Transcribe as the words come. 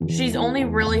She's only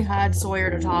really had Sawyer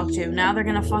to talk to. Now they're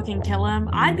gonna fucking kill him.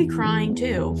 I'd be crying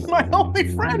too. My only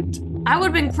friend. I would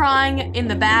have been crying in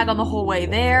the bag on the whole way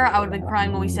there. I would have been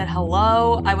crying when we said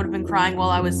hello. I would have been crying while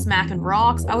I was smacking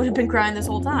rocks. I would have been crying this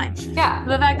whole time. Yeah.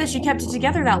 The fact that she kept it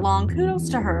together that long, kudos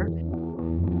to her.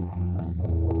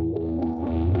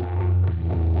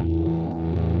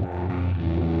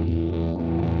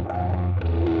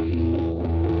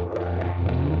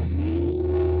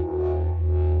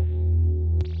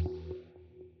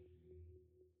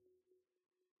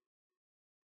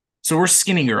 So we're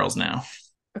skinny girls now.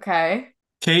 Okay.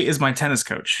 Kate is my tennis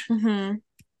coach. Hmm.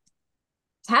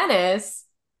 Tennis.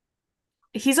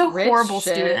 He's a Rich horrible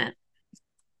shit. student.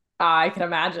 I can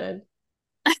imagine.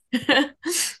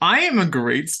 I am a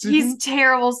great He's student.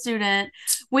 terrible student.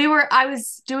 I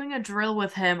was doing a drill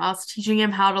with him. I was teaching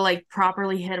him how to like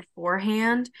properly hit a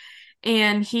forehand.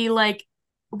 And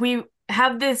we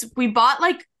have this, we bought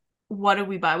like, what did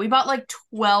we buy? We bought like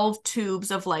 12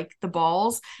 tubes of like the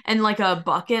balls and like a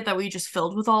bucket that we just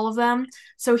filled with all of them.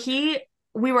 So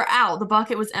we were out. The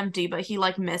bucket was empty, but he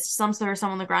like missed some. So there was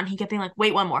some on the ground. He kept being like,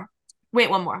 wait, one more, wait,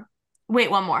 one more, wait,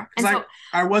 one more. Because And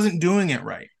I wasn't doing it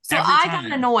right so every I got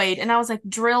time. annoyed and I was like,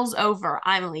 drill's over.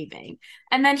 I'm leaving.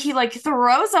 And then he like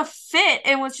throws a fit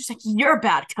and was just like, you're a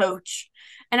bad coach.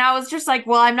 And I was just like,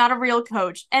 well, I'm not a real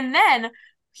coach. And then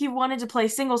he wanted to play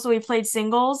singles. So he played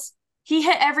singles. He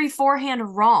hit every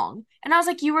forehand wrong. And I was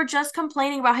like, you were just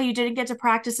complaining about how you didn't get to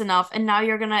practice enough. And now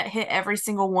you're going to hit every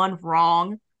single one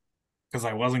wrong. Because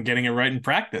I wasn't getting it right in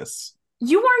practice.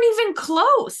 You weren't even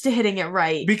close to hitting it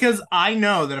right. Because I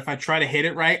know that if I try to hit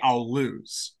it right, I'll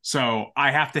lose. So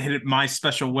I have to hit it my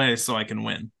special way so I can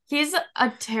win. He's a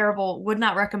terrible, would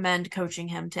not recommend coaching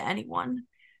him to anyone.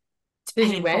 It's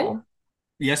Did you win? painful.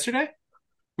 Yesterday,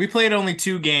 we played only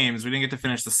 2 games. We didn't get to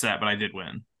finish the set, but I did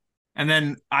win. And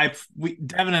then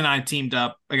Devin and I teamed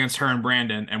up against her and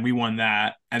Brandon, and we won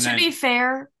that. And To then, be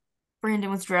fair,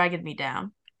 Brandon was dragging me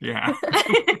down. yeah,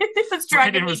 He was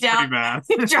dragging Brandon me was pretty down. bad.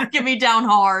 He was dragging me down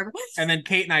hard. And then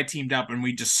Kate and I teamed up, and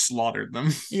we just slaughtered them.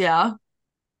 Yeah.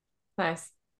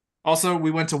 Nice. Also, we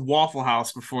went to Waffle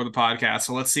House before the podcast,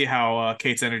 so let's see how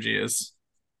Kate's energy is.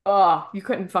 Oh, you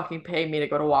couldn't fucking pay me to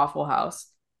go to Waffle House.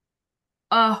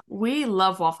 We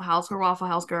love Waffle House. We're Waffle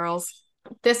House girls.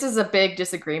 This is a big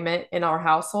disagreement in our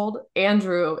household.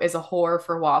 Andrew is a whore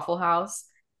for Waffle House.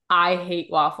 I hate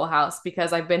Waffle House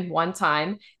because I've been one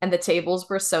time and the tables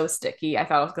were so sticky. I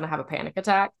thought I was going to have a panic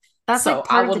attack. That's So like I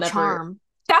part of will the never. charm.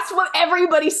 That's what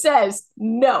everybody says.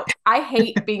 No, I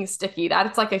hate being sticky.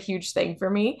 That's like a huge thing for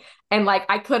me. And like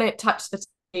I couldn't touch the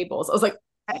tables. I was like,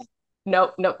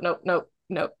 nope, nope, nope, nope,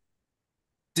 nope.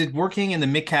 Did working in the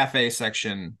McCafe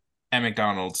section at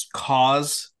McDonald's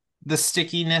cause the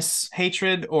stickiness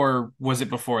hatred, or was it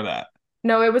before that?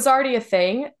 No, it was already a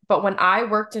thing, but when I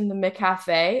worked in the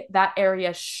McCafe, that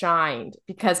area shined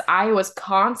because I was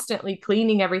constantly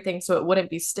cleaning everything so it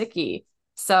wouldn't be sticky.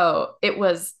 So it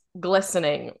was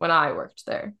glistening when I worked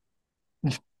there.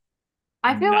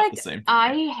 I feel Not like the same for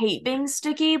me. I hate being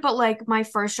sticky, but like my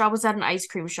first job was at an ice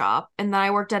cream shop, and then I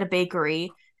worked at a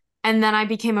bakery, and then I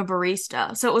became a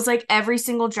barista. So it was like every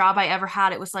single job I ever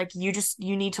had, it was like you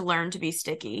need to learn to be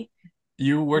sticky.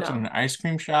 You worked in No. an ice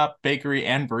cream shop, bakery,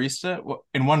 and barista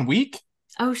in one week?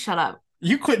 Oh, shut up.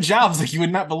 You quit jobs like you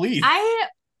would not believe. I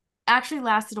actually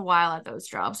lasted a while at those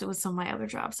jobs. It was some of my other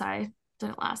jobs I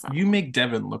didn't last that You long. make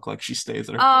Devin look like she stays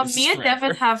at her place Me and Devin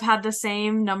forever. have had the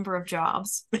same number of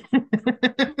jobs,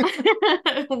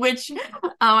 which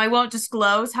I won't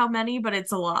disclose how many, but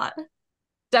it's a lot.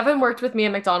 Devin worked with me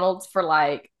at McDonald's for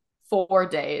like 4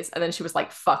 days, and then she was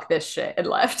like, fuck this shit, and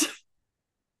left.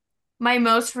 My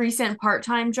most recent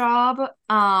part-time job,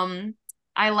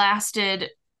 I lasted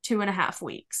 2.5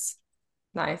 weeks.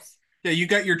 Nice. Yeah, you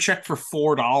got your check for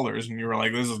 $4 and you were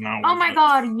like, this is not Oh worth my it.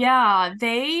 God, yeah.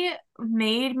 They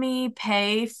made me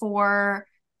pay for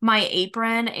my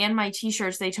apron and my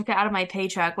t-shirts. They took it out of my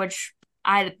paycheck, which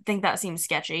I think that seems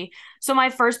sketchy. So my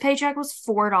first paycheck was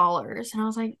 $4, and I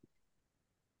was like,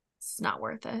 it's not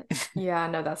worth it. Yeah,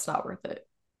 no, that's not worth it.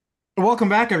 Welcome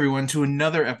back, everyone, to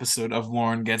another episode of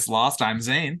Lauren Gets Lost. I'm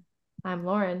Zane. I'm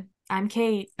Lauren. I'm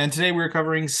Kate. And today we're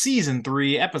covering season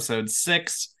 3, episode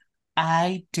 6.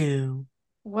 I do.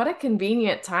 What a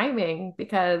convenient timing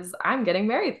because I'm getting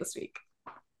married this week.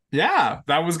 Yeah,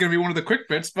 that was going to be one of the quick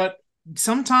bits, but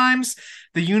sometimes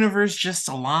the universe just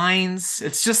aligns.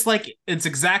 It's just like it's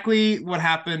exactly what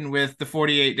happened with the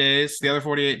 48 days, the other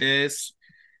 48 days,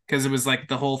 because it was like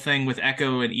the whole thing with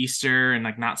Echo and Easter and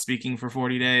like not speaking for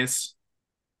 40 days.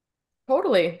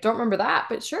 Totally. Don't remember that,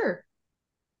 but sure.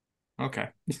 Okay.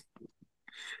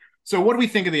 So what do we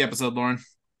think of the episode, Lauren?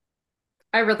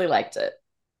 I really liked it.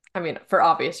 I mean, for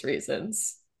obvious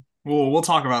reasons. We'll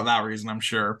talk about that reason, I'm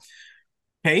sure.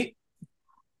 Kate?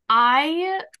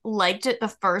 I liked it the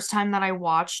first time that I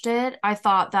watched it. I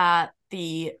thought that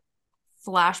the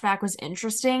flashback was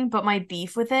interesting, but my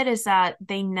beef with it is that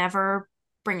they never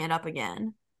bring it up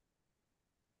again.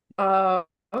 Uh,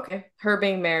 okay. Her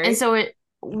being And married. so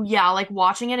yeah, like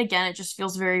watching it again, it just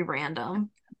feels very random.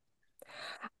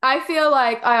 I feel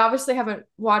like I obviously haven't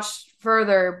watched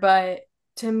further, but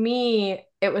to me,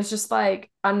 it was just like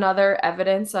another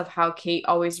evidence of how Kate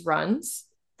always runs.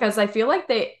 Because I feel like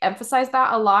they emphasize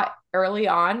that a lot early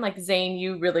on. Like Zane,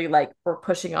 you really like were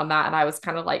pushing on that, and I was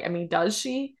kind of like, I mean, does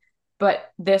she?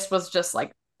 But this was just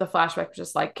like the flashback, was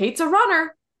just like Kate's a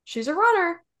runner. She's a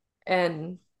runner.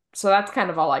 And so that's kind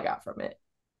of all I got from it.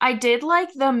 I did like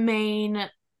the main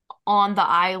on the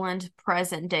island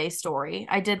present day story.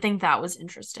 I did think that was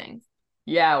interesting.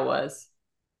 Yeah, it was.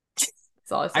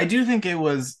 That's all I I said. do think it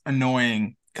was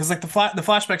annoying because like the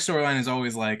flashback storyline is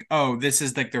always like, oh, this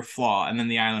is like their flaw, and then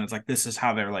the island is like, this is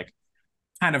how they're like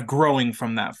kind of growing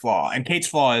from that flaw. And Kate's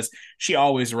flaw is she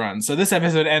always runs. So this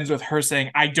episode ends with her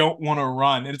saying, "I don't want to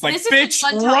run," and it's like, This is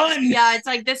bitch, the one run. time, yeah, it's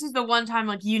like this is the one time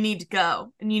like you need to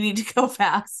go and you need to go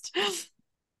fast.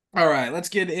 All right, let's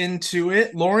get into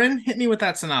it. Lauren, hit me with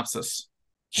that synopsis.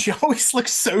 She always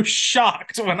looks so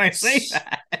shocked when I say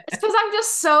that. It's because I'm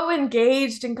just so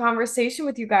engaged in conversation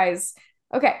with you guys.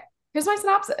 Okay, here's my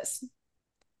synopsis.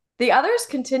 The others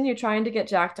continue trying to get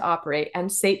Jack to operate,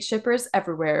 and Sate shippers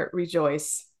everywhere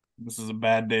rejoice. This is a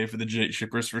bad day for the Jake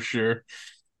shippers for sure.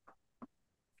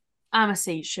 I'm a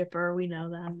Sate shipper, we know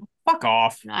that. Fuck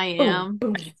off. I Boom, am.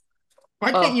 boom.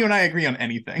 Why can't you and I agree on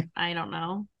anything? I don't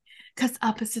know. Because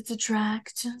opposites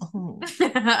attract. Oh.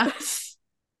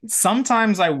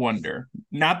 Sometimes I wonder,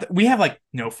 not that we have like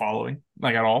no following,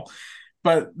 like at all,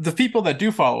 but the people that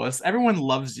do follow us, everyone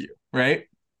loves you, right?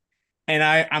 And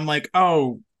I'm like,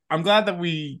 oh, I'm glad that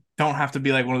we don't have to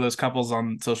be like one of those couples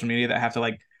on social media that have to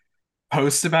like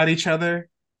post about each other,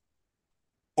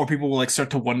 or people will like start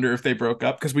to wonder if they broke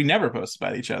up because we never post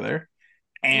about each other.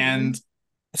 And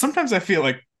sometimes I feel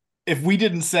like if we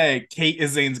didn't say Kate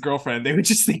is Zane's girlfriend, they would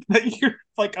just think that you're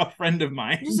like a friend of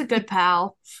mine. Just a good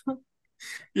pal.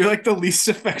 You're like the least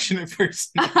affectionate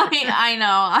person ever. I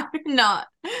know. I'm not.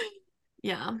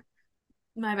 Yeah.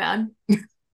 My bad.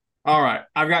 All right,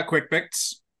 I've got quick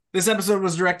picks. This episode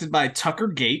was directed by Tucker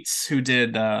Gates, who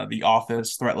did the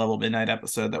Office Threat Level Midnight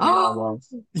episode that we all love.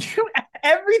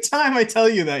 Every time I tell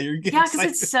you that, you're getting Yeah, because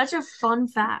it's such a fun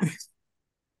fact.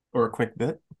 Or a quick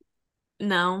bit.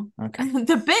 No. Okay.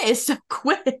 The bit is so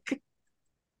quick.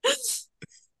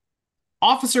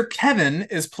 Officer Kevin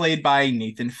is played by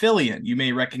Nathan Fillion. You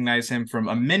may recognize him from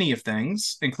a many of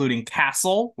things, including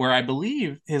Castle, where I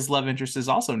believe his love interest is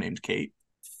also named Kate.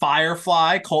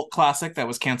 Firefly, cult classic that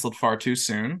was canceled far too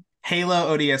soon.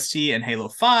 Halo ODST and Halo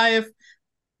 5.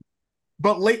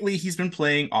 But lately, he's been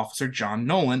playing Officer John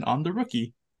Nolan on The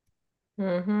Rookie.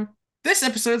 Mm-hmm. This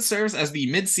episode serves as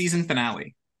the mid-season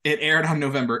finale. It aired on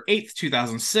November 8th,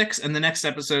 2006, and the next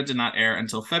episode did not air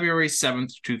until February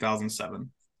 7th,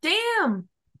 2007. Damn.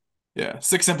 Yeah,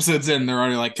 6 episodes in, they're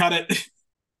already like, cut it.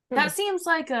 That seems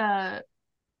like a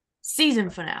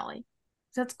season finale.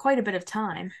 That's quite a bit of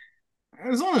time. It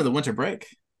was only the winter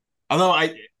break. Although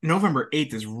November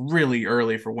 8th is really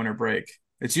early for winter break.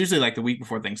 It's usually like the week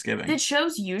before Thanksgiving. Did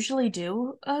shows usually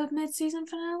do a mid-season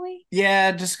finale?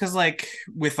 Yeah, just because like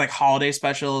with like holiday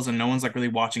specials and no one's like really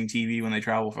watching TV when they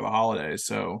travel for the holidays.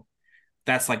 So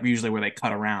that's like usually where they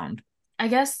cut around. I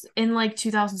guess in like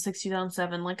 2006,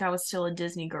 2007, like I was still a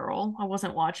Disney girl. I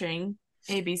wasn't watching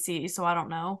ABC, so I don't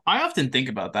know. I often think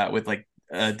about that with like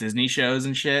Disney shows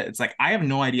and shit. It's like I have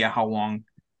no idea how long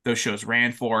those shows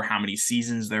ran for, how many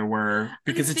seasons there were,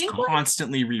 because it's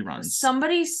constantly reruns.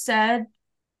 Somebody said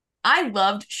I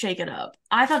loved Shake It Up.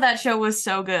 I thought that show was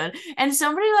so good. And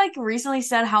somebody like recently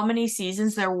said how many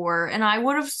seasons there were, and I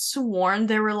would have sworn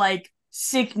there were like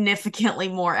significantly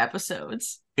more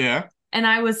episodes. Yeah. And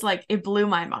I was like, it blew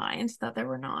my mind that there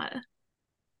were not.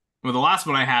 Well, the last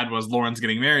one I had was Lauren's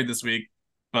getting married this week,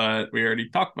 but we already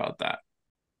talked about that.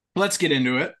 Let's get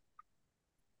into it.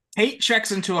 Kate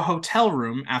checks into a hotel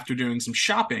room after doing some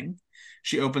shopping.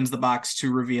 She opens the box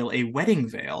to reveal a wedding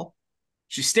veil.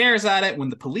 She stares at it when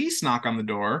the police knock on the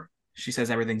door. She says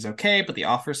everything's okay, but the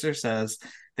officer says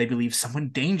they believe someone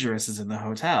dangerous is in the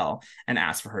hotel and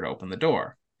asks for her to open the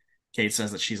door. Kate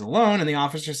says that she's alone, and the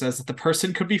officer says that the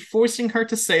person could be forcing her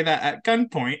to say that at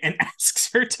gunpoint and asks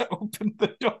her to open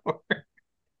the door.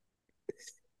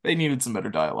 They needed some better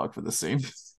dialogue for this scene.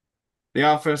 The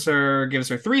officer gives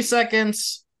her 3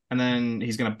 seconds, And then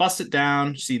he's going to bust it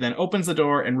down. She then opens the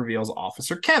door and reveals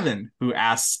Officer Kevin, who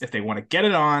asks if they want to get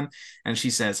it on. And she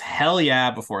says, hell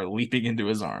yeah, before leaping into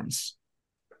his arms.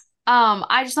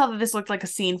 I just thought that this looked like a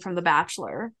scene from The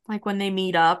Bachelor, like when they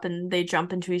meet up and they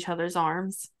jump into each other's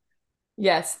arms.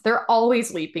 Yes, they're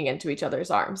always leaping into each other's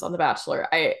arms on The Bachelor.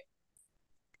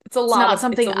 It's Not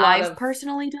something it's a lot I've of,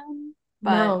 personally done,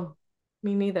 but no,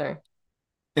 me neither.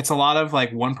 It's a lot of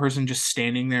like one person just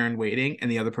standing there and waiting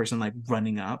and the other person like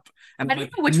running up. And I don't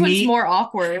like, know which one's meet more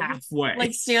awkward. halfway.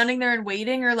 Like standing there and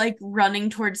waiting or like running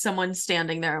towards someone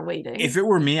standing there and waiting. If it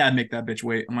were me, I'd make that bitch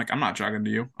wait. I'm like, I'm not jogging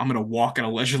to you. I'm going to walk at a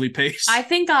leisurely pace. I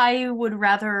think I would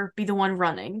rather be the one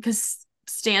running because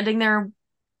standing there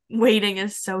waiting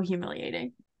is so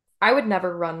humiliating. I would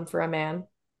never run for a man.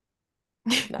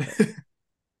 Never.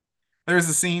 There's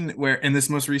a scene where in this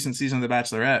most recent season of The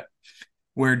Bachelorette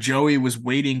where Joey was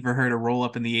waiting for her to roll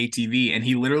up in the ATV and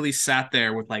he literally sat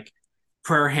there with like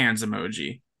prayer hands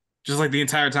emoji. Just like the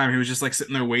entire time he was just like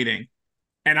sitting there waiting.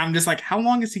 And I'm just like, how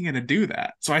long is he going to do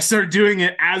that? So I started doing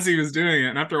it as he was doing it.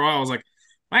 And after a while I was like,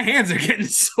 my hands are getting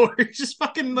sore. It's just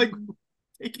fucking like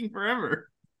taking forever.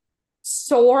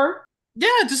 Sore? Yeah,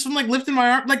 just from like lifting my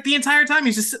arm. Like the entire time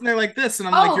he's just sitting there like this. And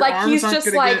I'm Oh, like, your like arms he's aren't just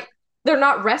gonna like, get... they're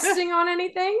not resting on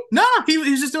anything? No, he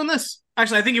was just doing this.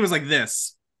 Actually, I think he was like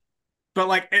this. But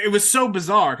like it was so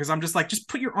bizarre because I'm just like, just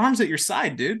put your arms at your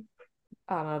side, dude.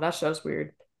 I don't know, that show's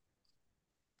weird.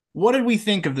 What did we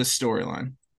think of this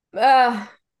storyline? Yeah.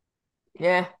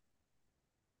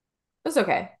 It's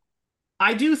okay.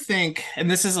 I do think, and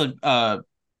this is a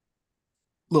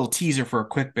little teaser for a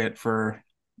quick bit for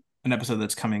an episode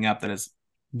that's coming up that is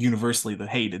universally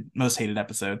the most hated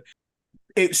episode.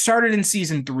 It started in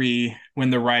season 3 when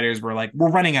the writers were like,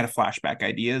 we're running out of flashback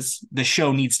ideas. The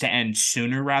show needs to end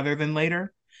sooner rather than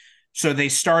later. So they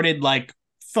started like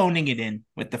phoning it in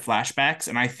with the flashbacks.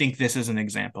 And I think this is an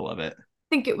example of it. I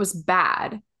think it was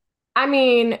bad. I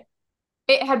mean,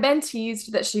 it had been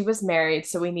teased that she was married,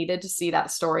 so we needed to see that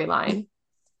storyline.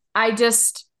 I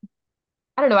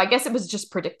don't know. I guess it was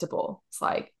just predictable. It's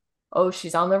like, oh,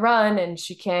 she's on the run and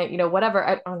she can't, whatever.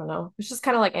 I don't know. It's just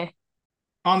kind of like, eh.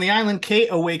 On the island, Kate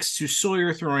awakes to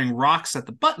Sawyer throwing rocks at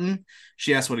the button.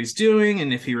 She asks what he's doing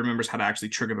and if he remembers how to actually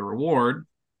trigger the reward.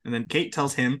 And then Kate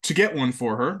tells him to get one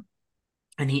for her.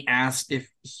 And he asks if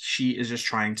she is just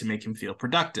trying to make him feel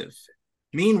productive.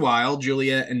 Meanwhile,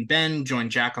 Julia and Ben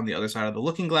join Jack on the other side of the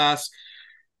looking glass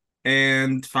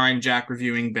and find Jack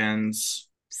reviewing Ben's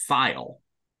file.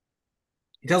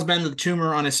 He tells Ben that the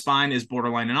tumor on his spine is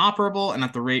borderline inoperable, and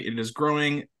at the rate it is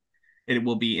growing, it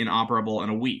will be inoperable in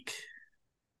a week.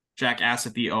 Jack asks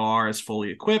if the OR is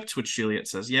fully equipped, which Juliet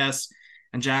says yes,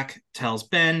 and Jack tells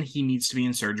Ben he needs to be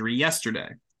in surgery yesterday.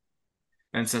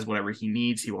 Ben says whatever he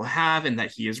needs he will have, and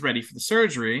that he is ready for the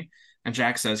surgery, and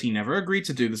Jack says he never agreed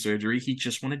to do the surgery, he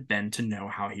just wanted Ben to know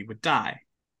how he would die.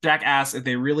 Jack asks if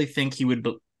they really think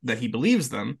that he believes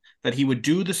them, that he would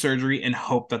do the surgery and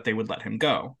hope that they would let him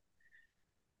go.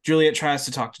 Juliet tries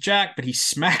to talk to Jack, but he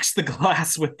smacks the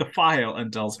glass with the file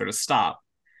and tells her to stop.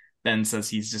 Ben says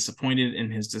he's disappointed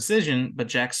in his decision, but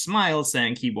Jack smiles,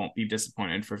 saying he won't be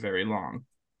disappointed for very long.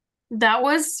 That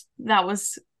was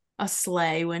a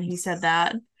slay when he said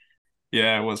that.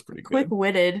 Yeah, it was pretty good.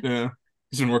 Quick-witted. Yeah,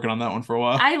 he's been working on that one for a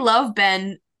while. I love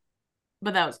Ben,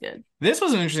 but that was good. This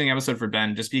was an interesting episode for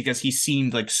Ben, just because he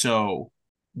seemed like so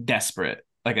desperate,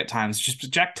 like at times,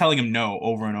 just Jack telling him no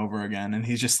over and over again, and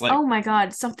he's just like, oh my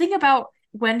god, something about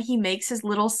when he makes his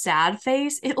little sad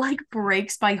face, it like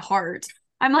breaks my heart.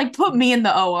 I'm like, put me in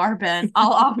the OR, Ben.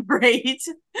 I'll operate.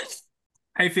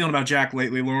 How you feeling about Jack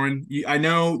lately, Lauren? I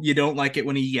know you don't like it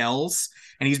when he yells,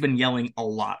 and he's been yelling a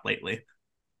lot lately.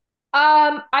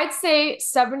 I'd say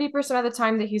 70% of the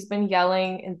time that he's been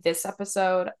yelling in this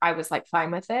episode, I was like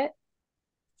fine with it.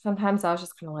 Sometimes I was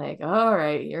just kind of like, all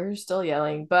right, you're still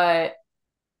yelling, but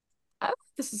I don't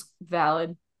think this is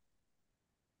valid.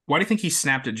 Why do you think he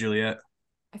snapped at Juliet?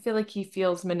 I feel like he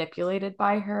feels manipulated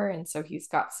by her, and so he's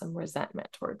got some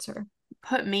resentment towards her.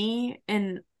 Put me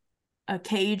in a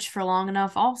cage for long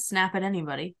enough, I'll snap at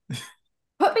anybody.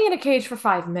 Put me in a cage for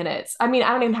 5 minutes. I mean,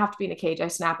 I don't even have to be in a cage. I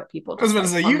snap at people. I was about to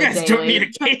say, you guys don't need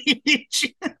a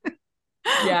cage.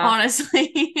 Yeah.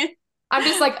 Honestly. I'm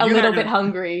just like a little bit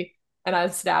hungry, and I'm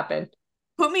snapping.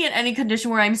 Put me in any condition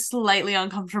where I'm slightly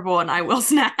uncomfortable and I will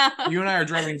snap. You and I are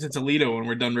driving to Toledo when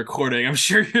we're done recording. I'm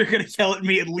sure you're going to yell at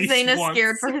me at least Zayn is once.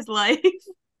 scared for his life.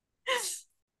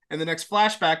 In the next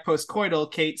flashback,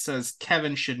 post-coital, Kate says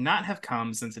Kevin should not have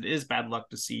come since it is bad luck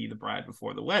to see the bride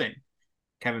before the wedding.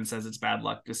 Kevin says it's bad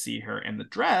luck to see her in the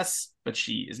dress, but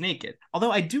she is naked.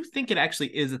 Although I do think it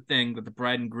actually is a thing that the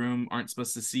bride and groom aren't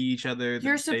supposed to see each other.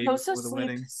 You're supposed to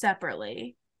sleep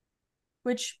separately.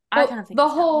 which I kind of think is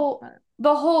dumb, but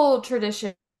the whole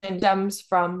tradition stems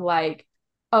from like,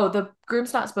 oh, the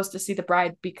groom's not supposed to see the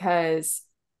bride because,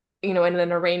 in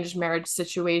an arranged marriage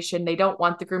situation, they don't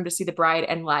want the groom to see the bride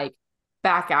and like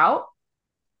back out.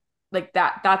 Like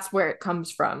that's where it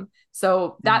comes from.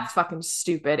 So that's fucking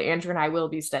stupid. Andrew and I will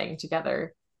be staying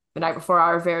together the night before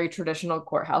our very traditional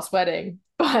courthouse wedding.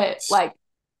 But like,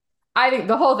 I think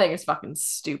the whole thing is fucking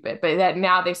stupid. But that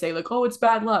now they say like, oh, it's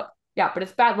bad luck. Yeah, but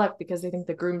it's bad luck because they think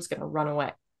the groom's gonna run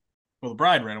away. Well, the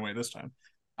bride ran away this time.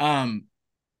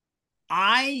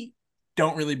 I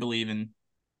don't really believe in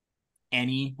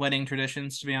any wedding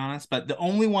traditions, to be honest, but the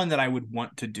only one that I would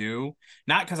want to do,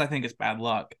 not because I think it's bad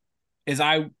luck, is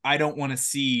I don't want to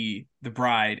see the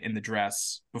bride in the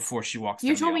dress before she walks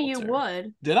down the altar. You told me you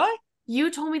would. Did I?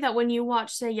 You told me that when you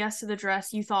watched Say Yes to the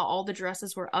Dress, you thought all the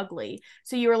dresses were ugly.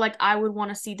 So you were like, I would want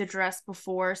to see the dress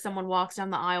before someone walks down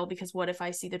the aisle because what if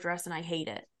I see the dress and I hate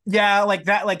it? Yeah, like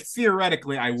that, like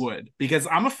theoretically I would, because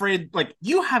I'm afraid, like,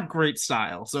 you have great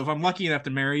style. So if I'm lucky enough to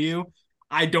marry you,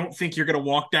 I don't think you're going to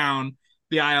walk down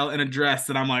the aisle in a dress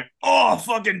that I'm like, oh,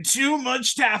 fucking too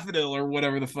much taffodil or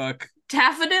whatever the fuck.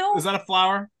 Taffodil? Is that a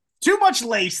flower? Too much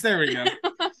lace. There we go.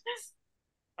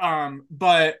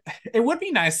 But it would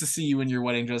be nice to see you in your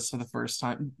wedding dress for the first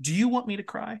time. Do you want me to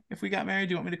cry if we got married?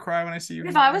 Do you want me to cry when I see you?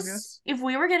 If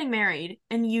we were getting married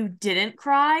and you didn't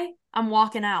cry, I'm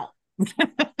walking out.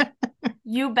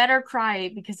 You better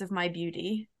cry because of my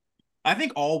beauty. I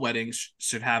think all weddings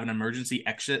should have an emergency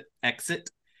exit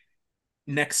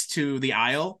next to the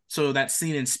aisle. So that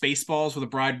scene in Spaceballs where the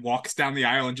bride walks down the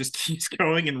aisle and just keeps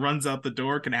going and runs out the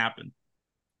door can happen.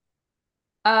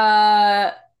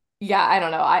 Yeah, I don't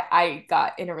know. I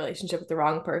got in a relationship with the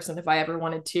wrong person. If I ever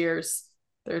wanted tears,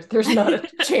 there's not a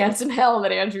chance in hell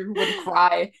that Andrew would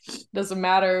cry. Doesn't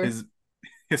matter.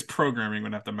 His programming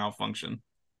would have to malfunction.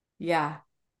 Yeah,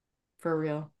 for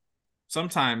real.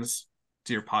 Sometimes,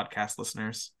 dear podcast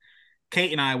listeners,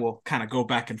 Kate and I will kind of go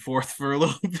back and forth for a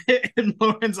little bit, and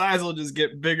Lauren's eyes will just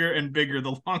get bigger and bigger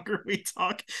the longer we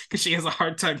talk because she has a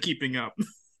hard time keeping up.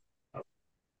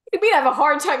 You mean I have a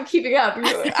hard time keeping up?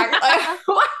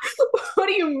 What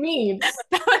do you mean?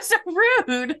 That was so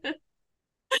rude.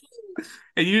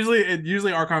 And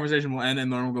usually our conversation will end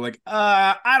and Lauren will go like,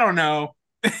 I don't know.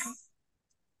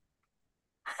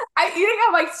 You think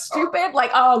I'm like stupid?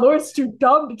 Like, oh, Lauren's too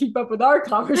dumb to keep up with our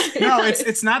conversation. No,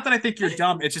 it's not that I think you're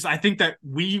dumb. It's just I think that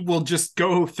we will just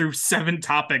go through 7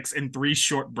 topics in 3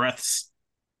 short breaths.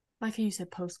 Like how you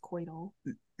said post-coital.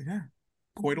 Yeah.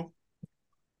 Coital.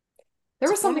 There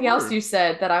was something else you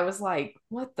said that I was like,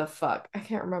 what the fuck? I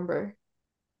can't remember.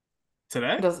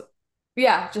 Today?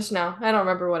 Yeah, just now. I don't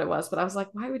remember what it was, but I was like,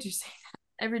 why would you say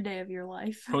that? Every day of your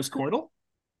life. Post-coital?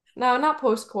 No, not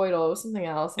post-coital. It was something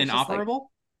else. Inoperable?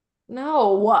 Like,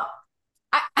 no.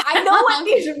 I know what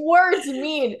these words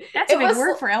mean. That's a big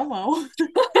word for Elmo.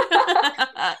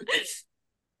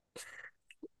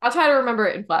 I'll try to remember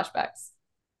it in flashbacks.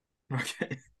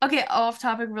 Okay. Okay, off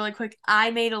topic really quick. I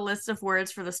made a list of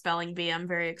words for the spelling bee. I'm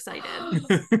very excited.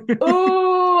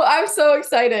 Ooh, I'm so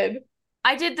excited.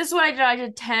 I did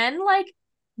 10 like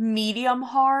medium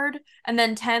hard and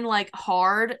then 10 like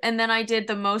hard, and then I did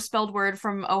the most spelled word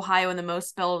from Ohio and the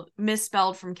most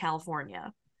misspelled from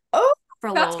California. Oh, for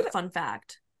a little fun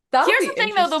fact. Here's the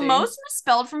thing though, the most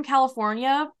misspelled from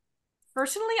California,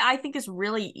 personally, I think is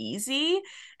really easy,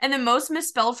 and the most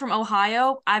misspelled from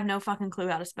Ohio, I have no fucking clue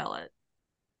how to spell it.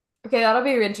 Okay, that'll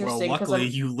be interesting. Well, luckily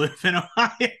you live in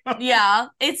Ohio. Yeah,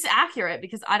 it's accurate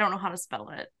because I don't know how to spell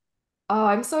it. Oh,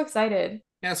 I'm so excited.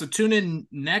 Yeah, so tune in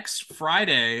next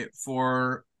Friday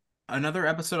for another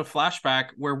episode of Flashback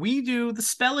where we do the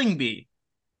spelling bee.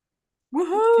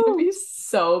 Woohoo! It's gonna be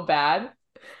so bad.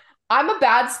 I'm a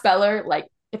bad speller. Like,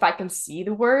 if I can see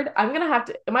the word, I'm gonna have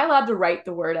to. Am I allowed to write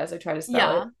the word as I try to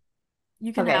spell it?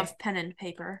 You can have pen and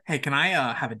paper. Hey, can I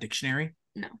have a dictionary?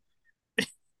 No.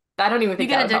 I don't even think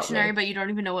you get a dictionary, but you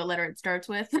don't even know what letter it starts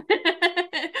with.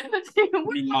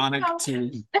 Mnemonic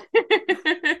to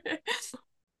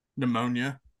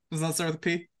pneumonia. Does that start with a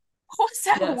P? What's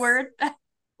that word?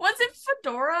 Was it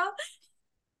fedora?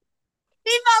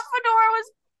 He thought fedora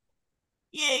was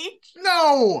PH.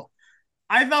 No,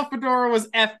 I thought fedora was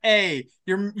FA.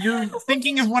 You're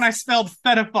thinking of when I spelled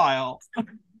pedophile.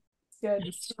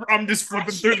 Good. I'm just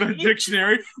flipping through the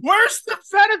dictionary. Where's the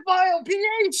pedophile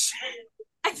PH?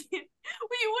 Well,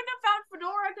 you wouldn't have found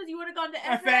fedora because you would have gone to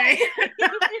FA.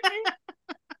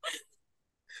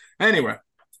 Anyway,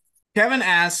 Kevin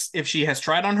asks if she has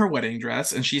tried on her wedding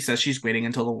dress, and she says she's waiting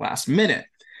until the last minute.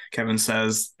 Kevin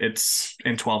says it's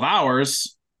in 12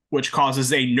 hours, which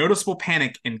causes a noticeable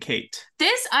panic in Kate.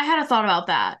 I had a thought about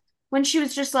that. When she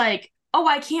was just like, oh,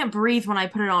 I can't breathe when I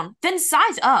put it on, then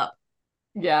size up.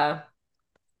 Yeah.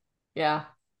 Yeah.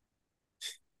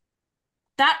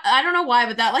 That, I don't know why,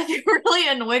 but that like it really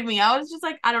annoyed me. I was just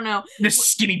like, I don't know. This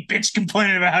skinny bitch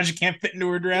complaining about how she can't fit into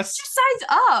her dress. Just size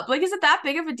up. Like, is it that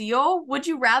big of a deal? Would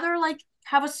you rather like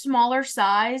have a smaller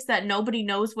size that nobody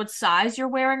knows what size you're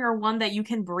wearing, or one that you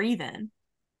can breathe in?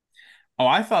 Oh,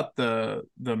 I thought the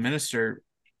minister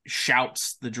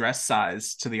shouts the dress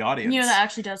size to the audience. You know, that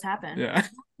actually does happen. Yeah.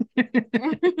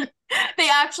 They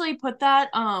actually put that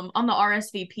on the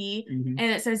RSVP, and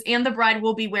it says, and the bride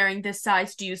will be wearing this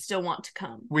size. Do you still want to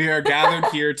come? We are gathered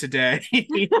here today.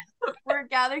 We're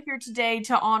gathered here today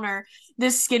to honor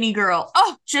this skinny girl.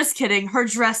 Oh, just kidding. Her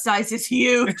dress size is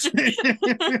huge.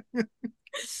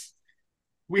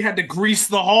 We had to grease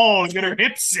the hall and get her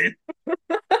hips in.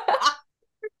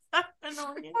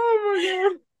 Oh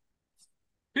my god.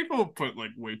 People put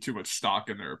like way too much stock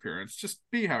in their appearance. Just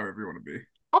be however you want to be.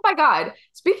 Oh my God.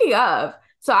 Speaking of,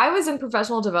 so I was in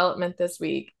professional development this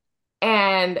week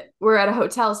and we're at a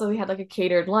hotel. So we had like a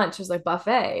catered lunch. It was like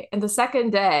buffet. And the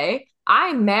second day,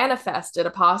 I manifested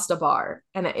a pasta bar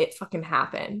and it fucking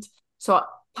happened. So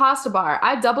pasta bar,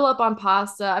 I double up on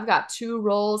pasta. I've got 2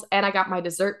 rolls and I got my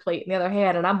dessert plate in the other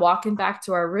hand. And I'm walking back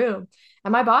to our room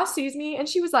and my boss sees me and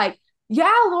she was like,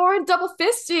 yeah, Lauren, double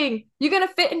fisting. You gonna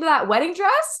fit into that wedding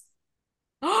dress?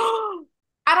 And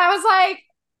I was like,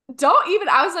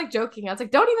 I was like joking. I was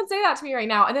like, don't even say that to me right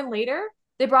now. And then later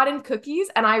they brought in cookies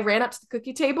and I ran up to the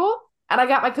cookie table and I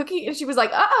got my cookie and she was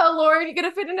like, uh-oh, Lauren, you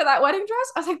gonna fit into that wedding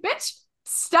dress? I was like, bitch,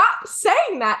 stop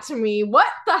saying that to me. What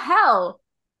the hell?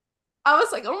 I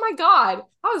was like, oh my God.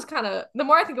 I was kind of, the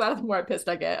more I think about it, the more pissed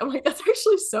I get. I'm like, that's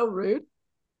actually so rude.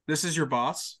 This is your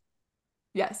boss?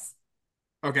 Yes.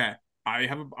 Okay. I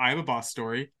have a boss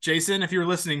story. Jason, if you're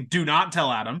listening, do not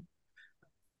tell Adam.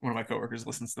 One of my coworkers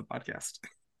listens to the podcast.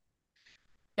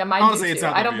 Yeah, mine Honestly, do it's too.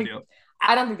 not that big a deal.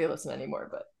 I don't think they listen anymore,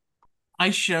 but I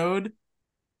showed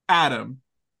Adam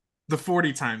the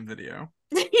 40 time video.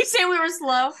 Did you say we were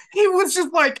slow? He was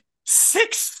just like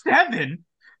 6'7".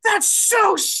 That's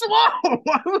so slow.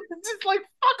 I was just like,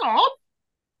 fuck off.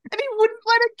 And he wouldn't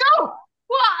let it go.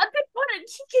 Well,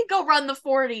 he can go run the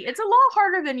 40. It's a lot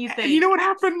harder than you think. And you know what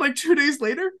happened like 2 days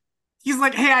later? He's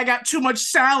like, hey, I got too much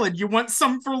salad. You want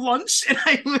some for lunch? And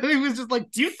I literally was just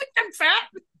like, do you think I'm fat?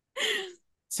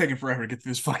 It's taking forever to get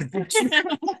through this fucking picture.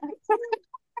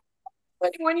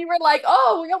 when you were like,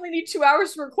 oh, we only need 2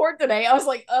 hours to record today, I was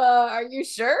like, are you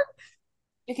sure?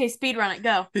 Okay, speed run it,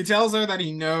 go. He tells her that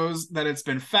he knows that it's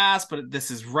been fast, but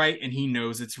this is right, and he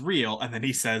knows it's real. And then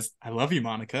he says, I love you,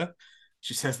 Monica.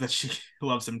 She says that she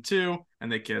loves him too,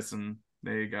 and they kiss, and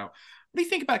there you go. What do you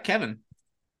think about Kevin?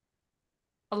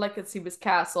 I like to see his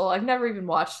castle. I've never even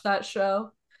watched that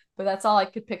show, but that's all I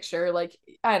could picture. Like,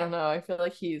 I don't know. I feel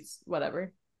like he's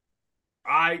whatever.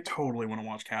 I totally want to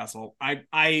watch Castle.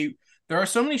 I there are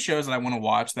so many shows that I want to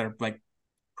watch that are like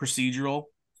procedural,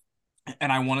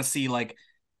 and I want to see like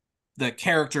the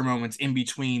character moments in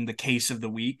between the case of the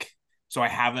week. So I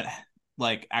haven't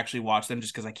like actually watched them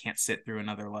just because I can't sit through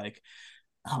another like,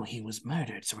 oh, he was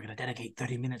murdered, so we're gonna dedicate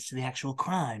 30 minutes to the actual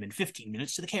crime and 15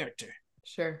 minutes to the character.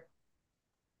 Sure.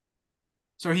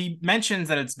 So he mentions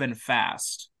that it's been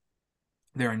fast,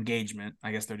 their engagement.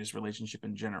 I guess their just relationship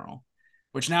in general.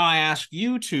 Which now I ask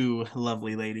you two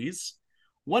lovely ladies,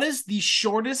 what is the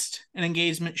shortest an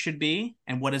engagement should be,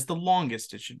 and what is the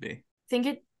longest it should be?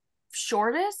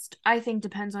 Shortest, I think,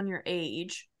 depends on your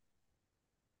age.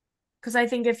 Because I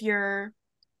think if you're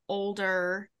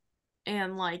older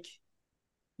and like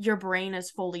your brain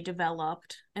is fully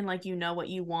developed and like you know what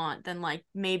you want, then like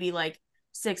maybe like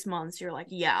 6 months you're like,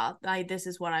 yeah, this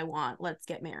is what I want, let's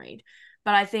get married.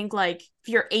 But I think like if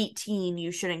you're 18,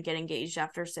 you shouldn't get engaged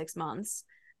after 6 months.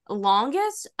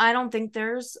 Longest, I don't think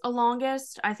there's a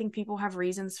longest. I think people have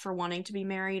reasons for wanting to be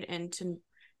married and to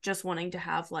just wanting to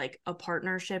have like a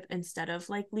partnership instead of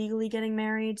like legally getting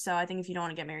married. So I think if you don't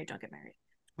want to get married, don't get married.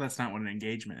 That's not what an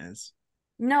engagement is.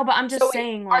 No, but I'm just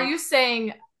saying like, are you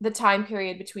saying the time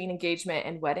period between engagement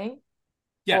and wedding?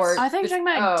 Yes. Or I think you're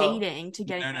talking about dating to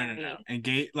getting married. No.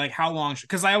 Engage, like how long?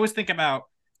 Because I always think about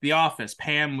The Office.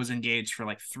 Pam was engaged for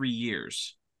like 3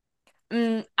 years.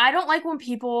 I don't like when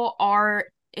people are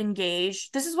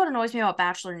engaged. This is what annoys me about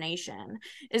Bachelor Nation,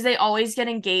 is they always get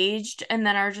engaged and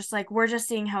then are just like, we're just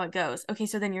seeing how it goes. Okay,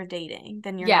 so then you're dating,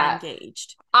 then you're not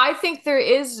engaged. I think there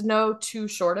is no too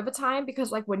short of a time,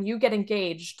 because like when you get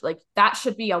engaged, like that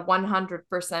should be a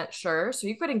 100% sure. So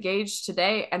you could engage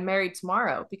today and marry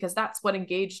tomorrow, because that's what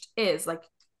engaged is. Like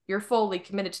you're fully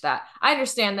committed to that. I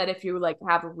understand that if you like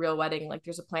have a real wedding, like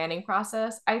there's a planning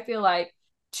process. I feel like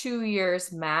 2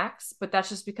 years max, but that's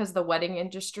just because the wedding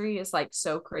industry is like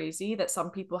so crazy that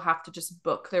some people have to just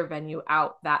book their venue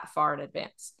out that far in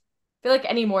advance. I feel like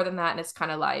any more than that, and it's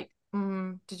kind of like,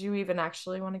 did you even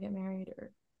actually want to get married?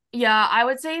 Or Yeah, I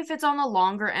would say if it's on the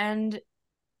longer end,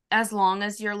 as long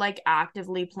as you're like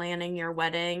actively planning your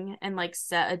wedding and like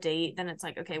set a date, then it's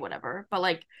like, okay, whatever. But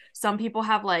like some people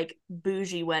have like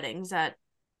bougie weddings that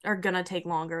are gonna take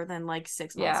longer than like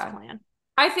 6 months to yeah, plan.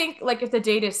 I think like if the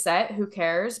date is set, who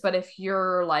cares? But if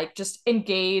you're like just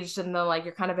engaged and then like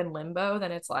you're kind of in limbo,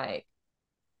 then it's like,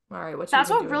 all right, what you That's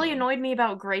even what doing really then? annoyed me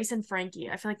about Grace and Frankie.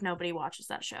 I feel like nobody watches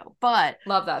that show. But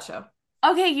Love that show.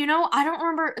 okay, I don't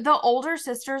remember the older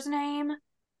sister's name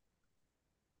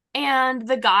and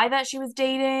the guy that she was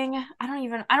dating. I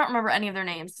don't remember any of their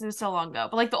names. It was so long ago.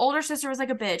 But like the older sister was like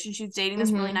a bitch and she was dating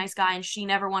this really Mm-hmm. nice guy and she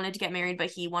never wanted to get married,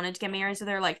 but he wanted to get married. So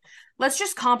they're like, let's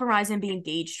just compromise and be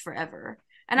engaged forever.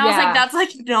 And I was like, Yeah. that's like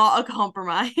not a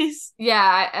compromise.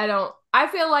 Yeah, I don't. I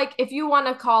feel like if you want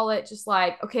to call it just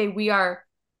like, okay, we are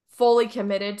fully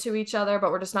committed to each other,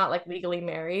 but we're just not like legally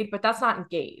married, but that's not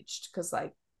engaged because,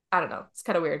 like, I don't know. It's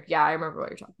kind of weird. Yeah, I remember what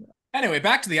you're talking about. Anyway,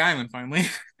 back to the island finally.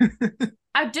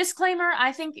 A disclaimer,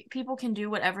 I think people can do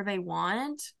whatever they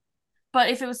want. But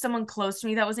if it was someone close to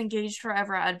me that was engaged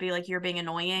forever, I'd be like, you're being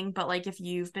annoying. But like, if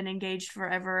you've been engaged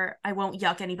forever, I won't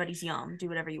yuck anybody's yum. Do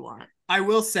whatever you want. I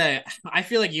will say, I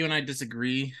feel like you and I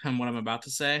disagree on what I'm about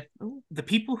to say. Ooh. The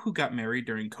people who got married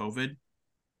during COVID,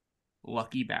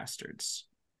 lucky bastards.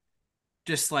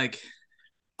 Just like,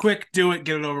 quick, do it,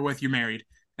 get it over with, you're married.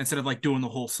 Instead of like doing the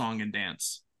whole song and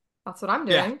dance. That's what I'm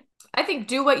Yeah. doing. I think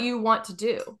do what you want to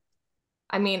do.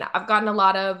 I mean, I've gotten a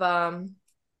lot of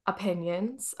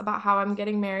opinions about how I'm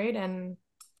getting married, and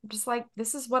I'm just like,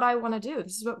 this is what I want to do.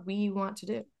 This is what we want to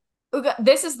do.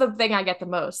 This is the thing I get the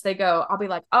most. They go, I'll be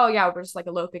like, oh yeah, we're just like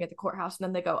eloping at the courthouse. And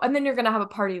then they go, and then you're gonna have a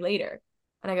party later.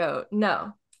 And I go, no.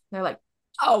 And they're like,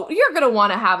 oh, you're gonna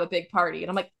want to have a big party. And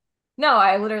I'm like, no,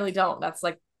 I literally don't. That's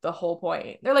like the whole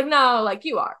point. They're like, no, like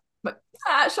you are. But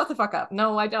shut the fuck up.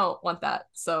 No, I don't want that.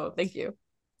 So thank you.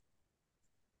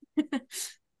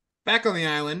 Back on the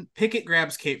island, Pickett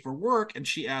grabs Kate for work and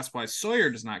she asks why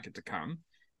Sawyer does not get to come.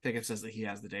 Pickett says that he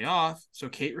has the day off, so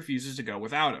Kate refuses to go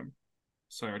without him.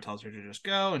 Sawyer tells her to just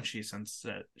go, and she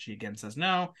again says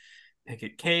no.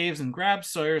 Pickett caves and grabs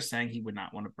Sawyer, saying he would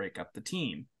not want to break up the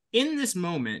team. In this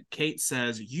moment, Kate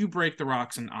says, "You break the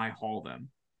rocks and I haul them,"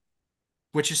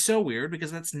 which is so weird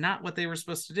because that's not what they were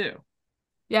supposed to do.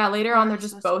 Yeah, later What on, are they're they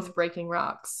just supposed to both do? breaking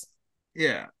rocks.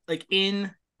 Yeah, like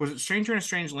was it Stranger in a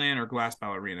Strange Land or Glass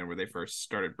Ballerina where they first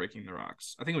started breaking the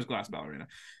rocks? I think it was Glass Ballerina.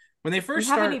 When they We first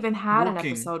haven't start even had an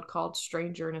working, episode called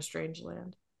Stranger in a Strange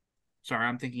Land. sorry,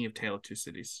 I'm thinking of Tale of Two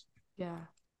Cities. Yeah.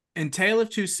 In Tale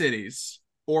of Two Cities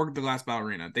or The Glass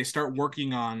Ballerina, they start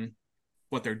working on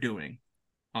what they're doing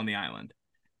on the island.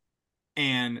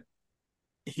 And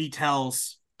he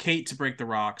tells Kate to break the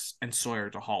rocks and Sawyer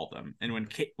to haul them. And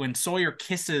when Sawyer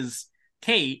kisses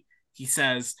Kate, he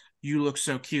says, "You look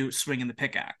so cute swinging the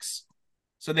pickaxe."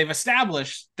 So they've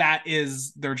established that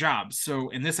is their job. So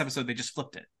in this episode, they just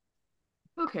flipped it.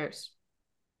 Who cares?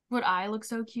 Would I look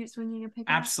so cute swinging a pickaxe?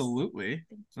 Absolutely.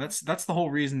 That's the whole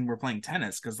reason we're playing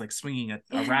tennis, because like swinging a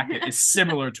racket is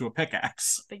similar to a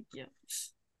pickaxe. Thank you.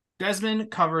 Desmond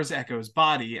covers Echo's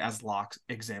body as Locke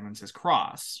examines his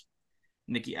cross.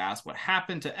 Nikki asks what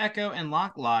happened to Echo, and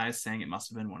Locke lies, saying it must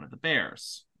have been one of the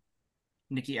bears.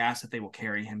 Nikki asks if they will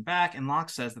carry him back, and Locke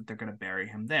says that they're going to bury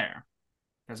him there.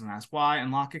 Desmond asks why,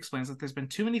 and Locke explains that there's been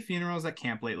too many funerals at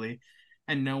camp lately,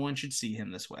 and no one should see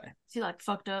him this way. Is he like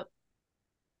fucked up?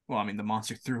 Well, I mean, the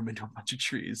monster threw him into a bunch of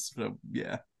trees, so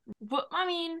yeah. But I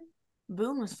mean,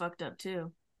 Boone was fucked up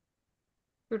too.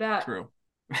 Who dat? True.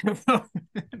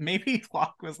 Maybe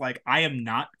Locke was like, I am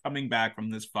not coming back from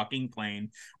this fucking plane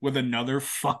with another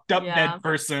fucked up dead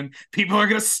person. People are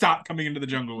going to stop coming into the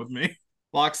jungle with me.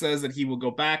 Locke says that he will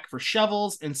go back for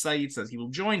shovels, and Sayid says he will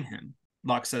join him.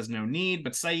 Locke says no need,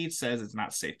 but Sayid says it's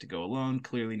not safe to go alone,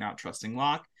 clearly not trusting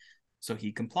Locke, so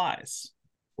he complies.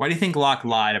 Why do you think Locke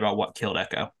lied about what killed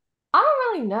Echo? I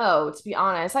don't really know, to be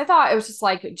honest. I thought it was just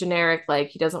like generic, like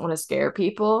he doesn't want to scare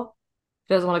people.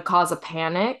 He doesn't want to cause a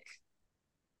panic.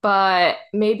 But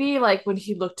maybe like when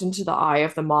he looked into the eye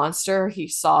of the monster, he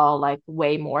saw like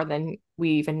way more than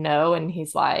we even know. And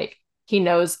he's like,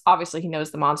 obviously he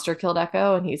knows the monster killed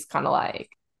Echo. And he's kind of like,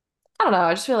 I don't know.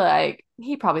 I just feel like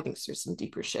he probably thinks there's some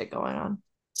deeper shit going on.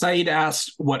 Sayid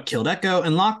asks what killed Echo,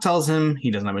 and Locke tells him he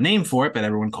doesn't have a name for it, but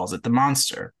everyone calls it the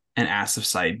monster, and asks if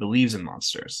Sayid believes in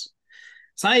monsters.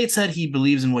 Sayid said he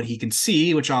believes in what he can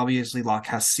see, which obviously Locke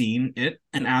has seen it,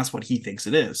 and asks what he thinks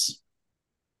it is.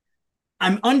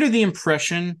 I'm under the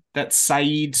impression that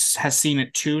Saeed has seen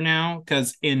it too now,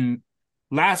 because in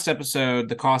last episode,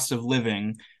 The Cost of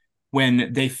Living,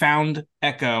 when they found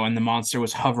Echo and the monster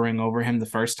was hovering over him the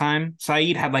first time,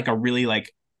 Saeed had like a really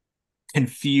like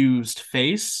confused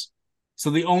face. So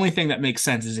the only thing that makes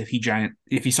sense is if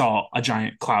he saw a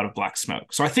giant cloud of black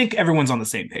smoke. So I think everyone's on the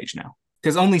same page now,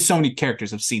 because only so many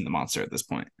characters have seen the monster at this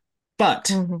point.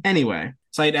 But anyway,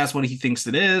 Saeed asks what he thinks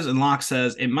it is, and Locke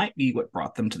says it might be what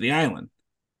brought them to the island.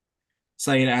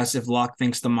 Saeed asks if Locke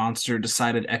thinks the monster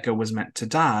decided Echo was meant to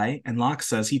die, and Locke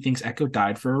says he thinks Echo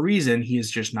died for a reason. He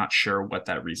is just not sure what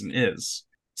that reason is.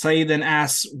 Saeed then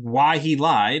asks why he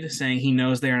lied, saying he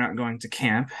knows they are not going to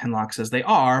camp, and Locke says they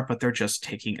are, but they're just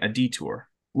taking a detour.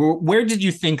 Where did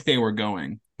you think they were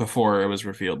going before it was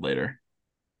revealed later?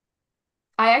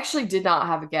 I actually did not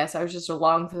have a guess. I was just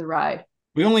along for the ride.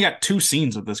 We only got 2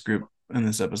 scenes with this group in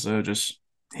this episode, just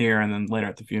here and then later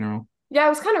at the funeral. Yeah, it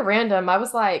was kind of random. I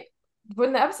was like,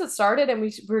 when the episode started and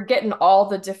we were getting all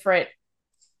the different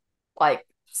like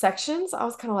sections, I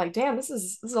was kind of like, damn, this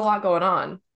is a lot going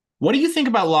on. What do you think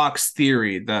about Locke's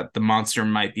theory that the monster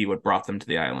might be what brought them to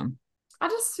the island? I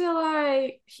just feel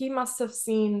like he must have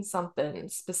seen something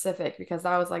specific, because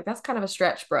I was like, that's kind of a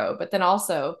stretch, bro. But then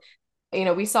also,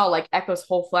 we saw like Echo's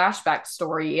whole flashback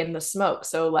story in the smoke.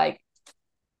 So like,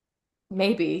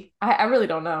 maybe. I really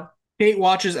don't know. Kate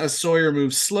watches as Sawyer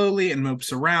moves slowly and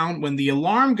mopes around when the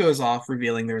alarm goes off,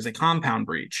 revealing there is a compound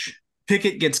breach.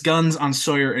 Pickett gets guns on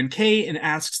Sawyer and Kate and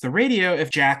asks the radio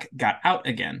if Jack got out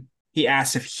again. He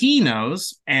asks if he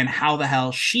knows and how the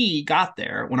hell she got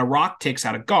there when a rock takes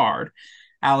out a guard.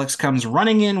 Alex comes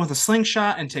running in with a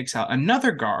slingshot and takes out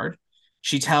another guard.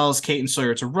 She tells Kate and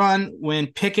Sawyer to run when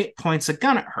Pickett points a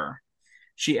gun at her.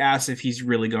 She asks if he's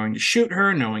really going to shoot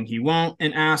her, knowing he won't,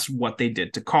 and asks what they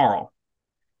did to Carl.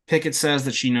 Pickett says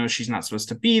that she knows she's not supposed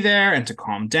to be there and to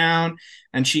calm down,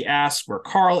 and she asks where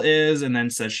Carl is and then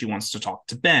says she wants to talk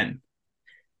to Ben.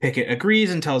 Pickett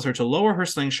agrees and tells her to lower her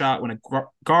slingshot when a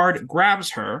guard grabs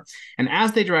her, and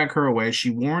as they drag her away, she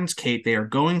warns Kate they are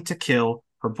going to kill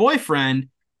her boyfriend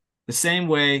the same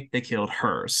way they killed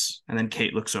hers. And then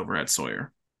Kate looks over at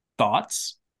Sawyer.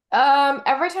 Thoughts?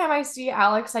 Every time I see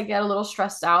Alex, I get a little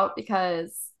stressed out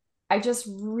because I just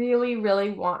really, really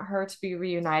want her to be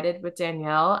reunited with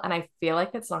Danielle, and I feel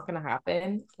like it's not going to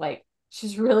happen. Like,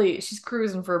 she's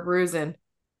cruising for a bruising.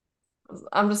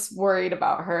 I'm just worried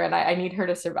about her, and I need her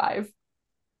to survive.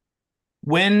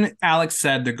 When Alex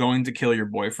said they're going to kill your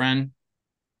boyfriend,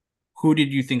 who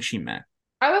did you think she meant?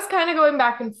 I was kind of going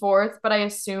back and forth, but I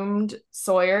assumed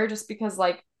Sawyer, just because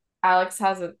like Alex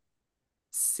hasn't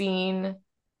seen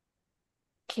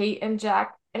Kate and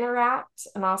Jack interact,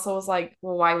 and also was like,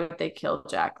 well, why would they kill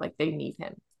Jack? Like, they need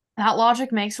him. That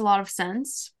logic makes a lot of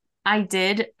sense. I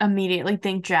did immediately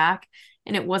think Jack,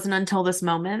 and it wasn't until this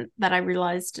moment that I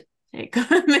realized it could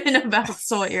have been about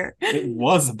Sawyer. It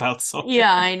was about Sawyer.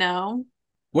 Yeah, I know.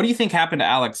 What do you think happened to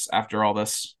Alex after all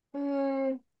this?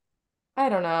 I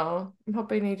don't know. I'm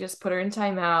hoping they just put her in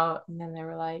timeout, and then they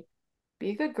were like,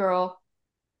 be a good girl.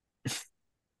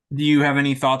 Do you have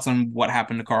any thoughts on what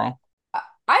happened to Carl?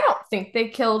 I don't think they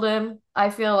killed him. I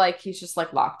feel like he's just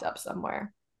like locked up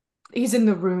somewhere. He's in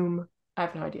the room. I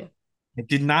have no idea. I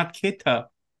did not get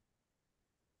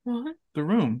What? the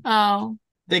room. Oh.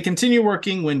 They continue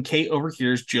working when Kate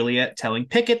overhears Juliet telling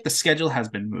Pickett the schedule has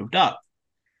been moved up.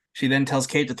 She then tells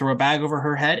Kate to throw a bag over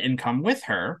her head and come with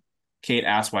her. Kate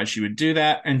asks why she would do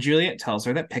that, and Juliet tells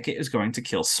her that Pickett is going to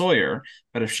kill Sawyer,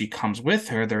 but if she comes with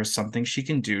her, there is something she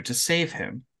can do to save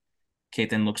him. Kate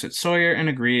then looks at Sawyer and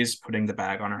agrees, putting the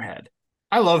bag on her head.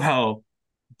 I love how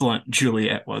blunt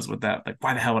Juliet was with that. Like,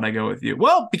 why the hell would I go with you?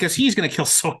 Well, because he's going to kill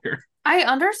Sawyer. I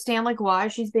understand like why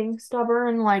she's being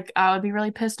stubborn. Like, I would be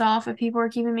really pissed off if people were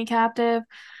keeping me captive.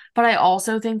 But I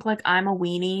also think like I'm a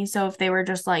weenie, so if they were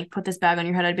just like put this bag on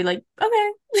your head, I'd be like,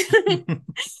 okay.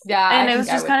 Yeah. And it was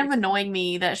just kind of annoying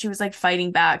me that she was like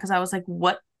fighting back, because I was like,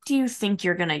 what do you think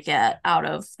you're gonna get out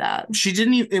of that? She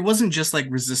didn't even, it wasn't just like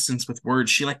resistance with words.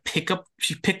 She picked up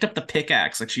the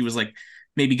pickaxe, like she was like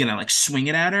maybe gonna like swing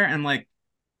it at her, and like,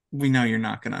 we know you're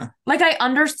not gonna. Like, I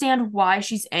understand why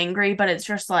she's angry, but it's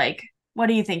just like, what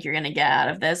do you think you're gonna get out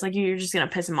of this? Like, you're just gonna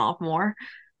piss him off more.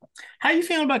 How are you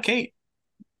feeling about Kate?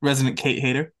 Resident Kate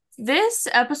hater. This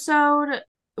episode,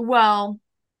 well,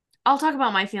 I'll talk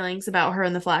about my feelings about her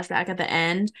in the flashback at the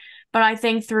end, but I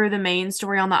think through the main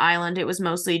story on the island, it was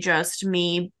mostly just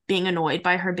me being annoyed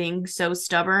by her being so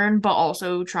stubborn, but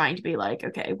also trying to be like,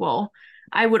 okay, well,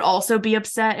 I would also be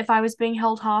upset if I was being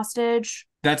held hostage.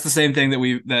 That's the same thing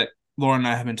that Lauren and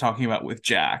I have been talking about with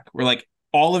Jack. We're like,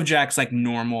 all of Jack's like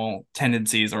normal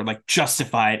tendencies are like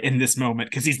justified in this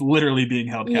moment because he's literally being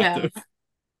held captive.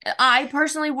 I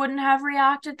personally wouldn't have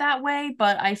reacted that way,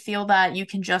 but I feel that you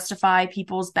can justify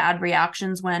people's bad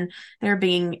reactions when they're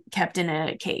being kept in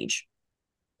a cage.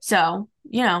 So,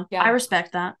 I Yeah.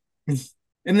 respect that.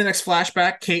 In the next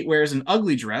flashback, Kate wears an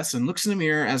ugly dress and looks in the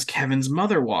mirror as Kevin's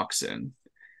mother walks in.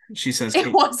 She says,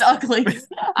 It was ugly.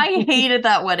 I hated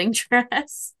that wedding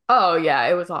dress. Oh, yeah,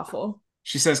 it was awful.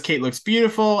 She says Kate looks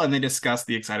beautiful, and they discuss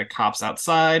the excited cops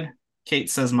outside. Kate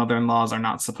says mother-in-laws are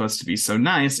not supposed to be so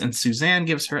nice, and Suzanne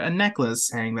gives her a necklace,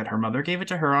 saying that her mother gave it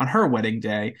to her on her wedding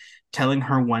day, telling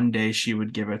her one day she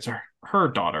would give it to her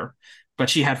daughter. But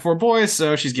she had 4 boys,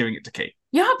 so she's giving it to Kate.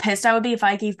 You know how pissed I would be if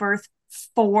I gave birth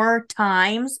 4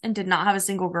 times and did not have a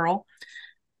single girl?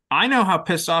 I know how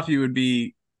pissed off you would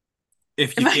be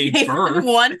if you gave birth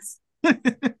once.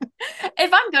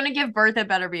 If I'm gonna give birth, it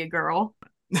better be a girl.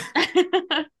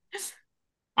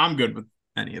 I'm good with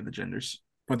any of the genders,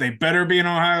 but they better be an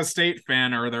Ohio State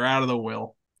fan or they're out of the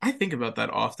will. I think about that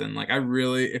often. Like,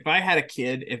 if I had a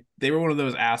kid, if they were one of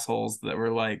those assholes that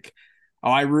were like,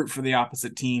 oh, I root for the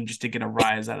opposite team just to get a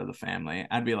rise out of the family,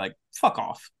 I'd be like, fuck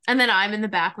off. And then I'm in the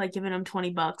back, like, giving them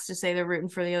 $20 to say they're rooting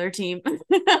for the other team.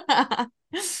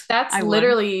 That's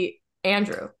literally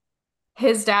Andrew.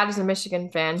 His dad is a Michigan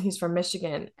fan. He's from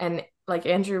Michigan. And like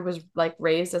Andrew was like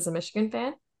raised as a Michigan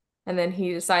fan. And then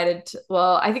he decided to,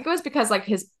 well, I think it was because like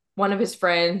one of his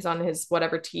friends on his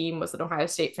whatever team was an Ohio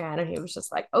State fan. And he was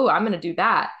just like, oh, I'm going to do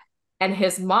that. And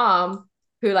his mom,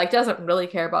 who like doesn't really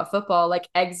care about football, like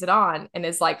eggs it on and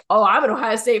is like, oh, I'm an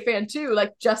Ohio State fan too,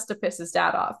 like just to piss his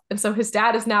dad off. And so his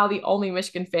dad is now the only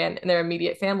Michigan fan in their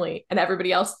immediate family. And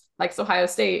everybody else likes Ohio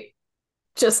State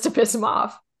just to piss him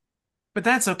off. But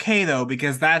that's okay though,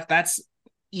 because that's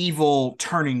evil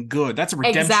turning good. That's a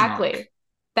redemption Exactly. arc.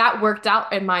 That worked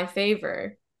out in my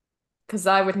favor because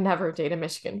I would never date a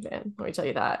Michigan fan. Let me tell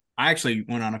you that. I actually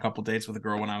went on a couple dates with a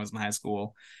girl when I was in high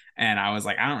school, and I was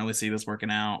like, I don't really see this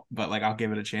working out, but like I'll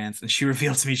give it a chance. And she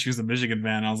revealed to me she was a Michigan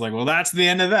fan. I was like, well, that's the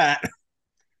end of that.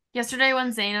 Yesterday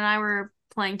when Zane and I were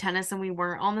playing tennis and we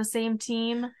weren't on the same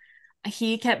team,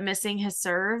 he kept missing his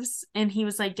serves and he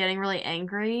was like getting really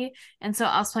angry. And so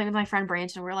I was playing with my friend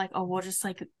Branch and we're like, oh, we'll just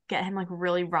like get him like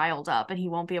really riled up and he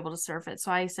won't be able to serve it.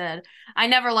 So I said, I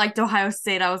never liked Ohio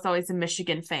State. I was always a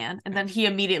Michigan fan. And then he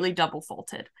immediately double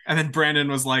faulted. And then Brandon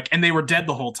was like, and they were dead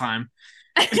the whole time.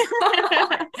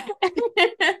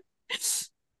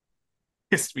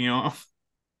 Pissed me off.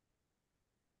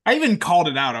 I even called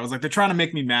it out. I was like, they're trying to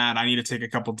make me mad. I need to take a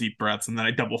couple deep breaths. And then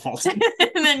I double faulted.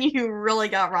 And then you really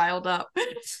got riled up.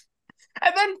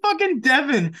 And then fucking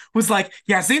Devin was like,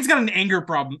 yeah, Zane's got an anger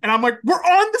problem. And I'm like, we're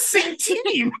on the same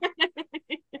team.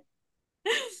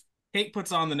 Kate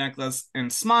puts on the necklace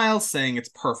and smiles, saying it's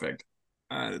perfect.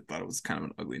 I thought it was kind of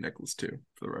an ugly necklace too,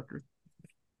 for the record.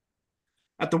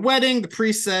 At the wedding, the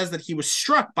priest says that he was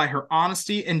struck by her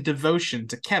honesty and devotion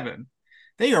to Kevin.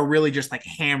 They are really just like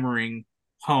hammering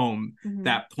home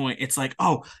that point. It's like,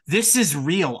 oh, this is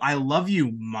real. I love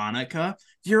you, Monica.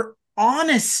 Your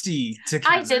honesty to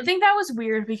Kevin. I did think that was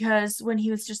weird because when he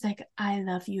was just like, I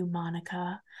love you,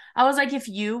 Monica. I was like, if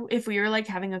we were like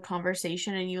having a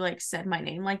conversation and you like said my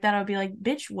name like that, I would be like,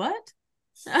 bitch, what?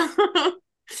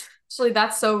 Actually,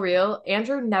 that's so real.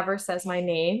 Andrew never says my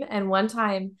name. And one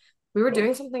time we were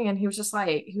doing something and he was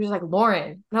like, Lauren.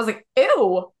 And I was like,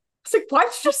 ew. It's like, why'd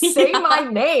you just say my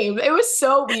name? It was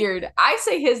so weird. I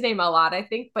say his name a lot, I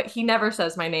think, but he never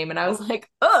says my name. And I was like,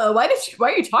 oh, why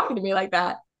are you talking to me like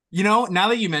that? You know, now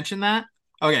that you mentioned that,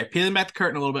 okay, peeling back the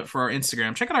curtain a little bit for our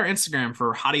Instagram. Check out our Instagram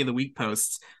for Hottie of the Week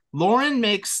posts. Lauren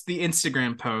makes the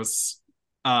Instagram posts.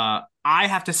 I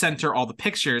have to send her all the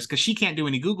pictures because she can't do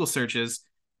any Google searches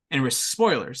and risk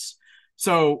spoilers.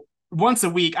 So once a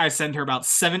week, I send her about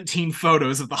 17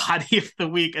 photos of the Hottie of the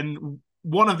Week, and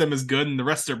one of them is good and the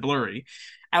rest are blurry.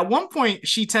 At one point,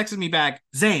 she texted me back,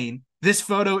 Zane, this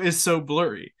photo is so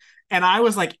blurry. And I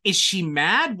was like, is she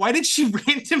mad? Why did she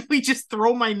randomly just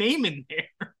throw my name in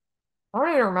there? I don't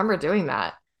even remember doing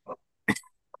that.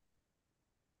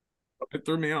 It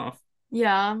threw me off.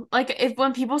 Yeah. Like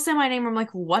when people say my name, I'm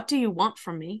like, what do you want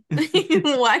from me?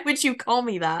 Why would you call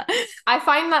me that? I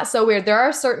find that so weird. There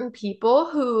are certain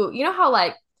people who, you know how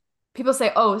like people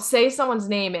say, oh, say someone's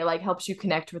name, it like helps you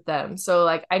connect with them. So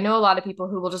like I know a lot of people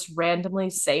who will just randomly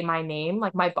say my name.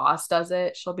 Like my boss does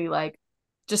it. She'll be like,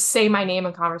 just say my name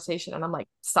in conversation. And I'm like,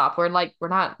 stop. We're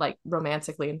not like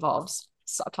romantically involved.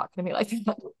 Stop talking to me like that.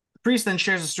 The priest then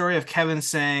shares a story of Kevin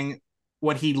saying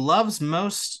what he loves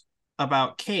most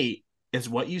about Kate is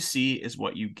what you see is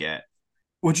what you get.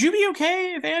 Would you be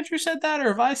okay if Andrew said that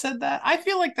or if I said that? I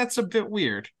feel like that's a bit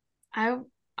weird. I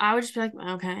would just be like,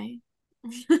 okay.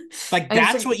 Like,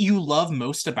 that's what you love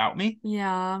most about me?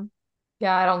 Yeah.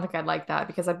 Yeah, I don't think I'd like that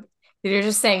because you're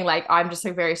just saying like I'm just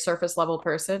a very surface level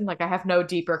person. Like I have no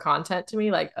deeper content to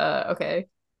me. Like, okay.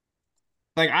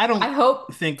 Like, I don't I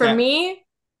hope think for that me,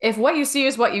 if what you see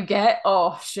is what you get,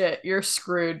 oh shit, you're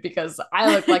screwed because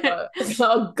I look like a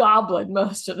goblin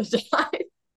most of the time.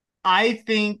 I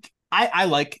think I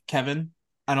like Kevin.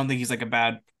 I don't think he's like a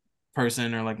bad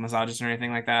person or like misogynist or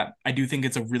anything like that. I do think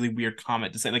it's a really weird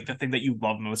comment to say like the thing that you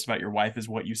love most about your wife is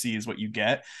what you see is what you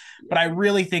get. But I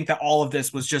really think that all of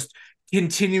this was just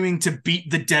continuing to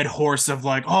beat the dead horse of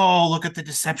like, oh, look at the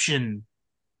deception.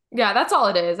 Yeah, that's all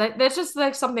it is. That's just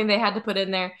like something they had to put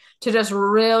in there to just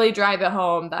really drive it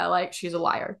home that like she's a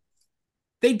liar.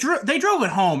 They drove it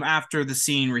home after the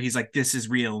scene where he's like, this is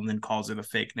real, and then calls her the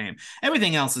fake name.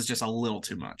 Everything else is just a little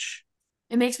too much.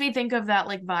 It makes me think of that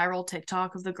like viral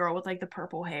TikTok of the girl with like the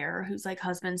purple hair whose like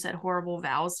husband said horrible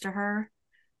vows to her.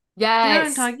 You know what I'm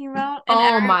Yes. talking about?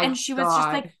 Oh my and she was just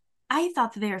God. like, I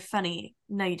thought that they were funny.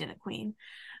 No, you didn't, Queen.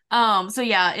 So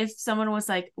yeah, if someone was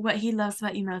like, what he loves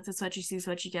about you most is what you see is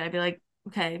what you get, I'd be like,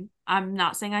 okay, I'm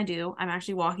not saying I do. I'm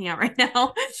actually walking out right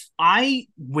now. I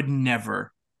would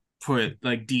never put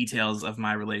like details of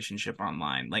my relationship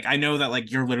online. Like, I know that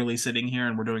like you're literally sitting here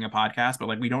and we're doing a podcast, but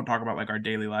like we don't talk about like our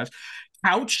daily lives.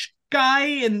 Couch guy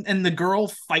and the girl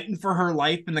fighting for her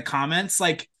life in the comments,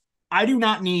 like I do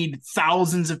not need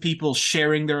thousands of people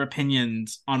sharing their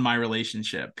opinions on my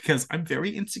relationship because I'm very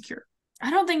insecure. I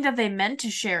don't think that they meant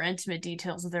to share intimate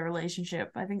details of their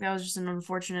relationship. I think that was just an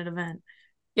unfortunate event.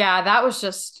 Yeah, that was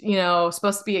just,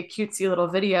 supposed to be a cutesy little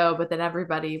video, but then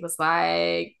everybody was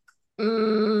like,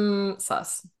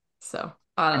 sus. So,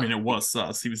 I mean, it was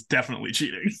sus. He was definitely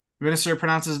cheating. The minister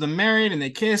pronounces them married and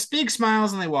they kiss, big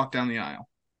smiles, and they walk down the aisle.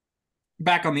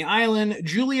 Back on the island,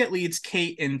 Juliet leads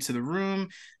Kate into the room,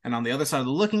 and on the other side of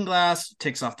the looking glass,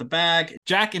 takes off the bag.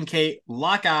 Jack and Kate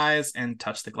lock eyes and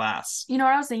touch the glass. You know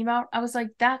what I was thinking about? I was like,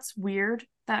 that's weird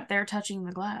that they're touching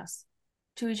the glass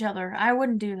to each other. I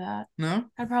wouldn't do that. No?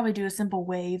 I'd probably do a simple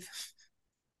wave.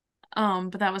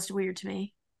 But that was weird to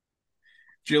me.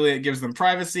 Juliet gives them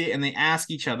privacy, and they ask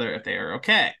each other if they are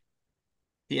okay.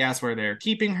 He asks where they're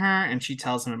keeping her, and she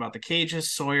tells him about the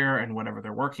cages, Sawyer, and whatever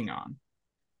they're working on.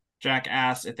 Jack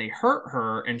asks if they hurt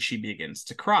her, and she begins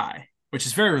to cry, which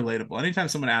is very relatable. Anytime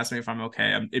someone asks me if I'm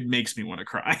okay, it makes me want to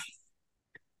cry.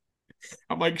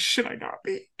 I'm like, should I not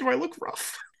be? Do I look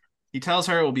rough? He tells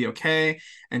her it will be okay,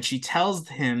 and she tells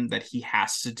him that he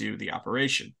has to do the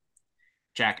operation.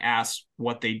 Jack asks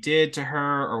what they did to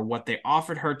her or what they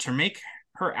offered her to make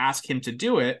her ask him to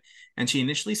do it, and she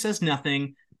initially says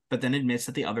nothing, but then admits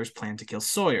that the others plan to kill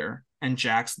Sawyer, and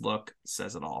Jack's look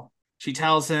says it all. She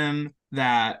tells him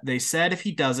that they said if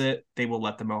he does it, they will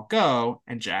let them all go,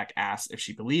 and Jack asks if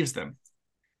she believes them.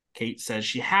 Kate says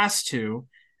she has to,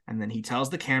 and then he tells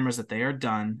the cameras that they are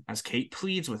done as Kate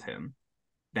pleads with him,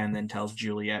 then tells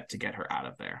Juliet to get her out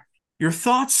of there. Your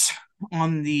thoughts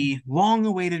on the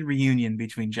long-awaited reunion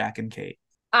between Jack and Kate?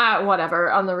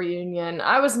 Whatever, on the reunion.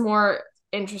 I was more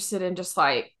interested in just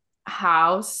like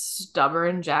how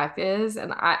stubborn Jack is,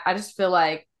 and I just feel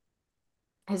like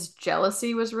his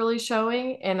jealousy was really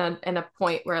showing in a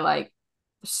point where like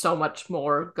so much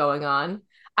more going on.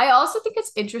 I also think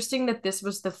it's interesting that this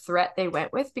was the threat they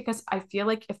went with because I feel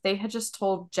like if they had just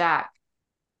told Jack,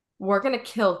 we're gonna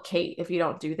kill Kate if you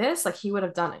don't do this, like he would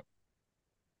have done it.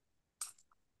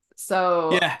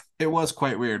 So yeah, it was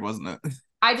quite weird, wasn't it?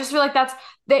 I just feel like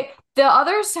the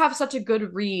others have such a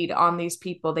good read on these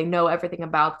people. They know everything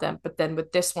about them. But then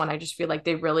with this one, I just feel like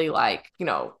they really like,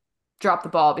 dropped the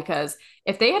ball because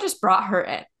if they had just brought her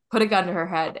in, put a gun to her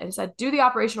head and said, do the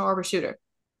operation or shoot her,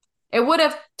 it would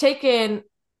have taken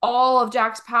all of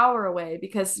Jack's power away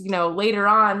because, later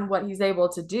on what he's able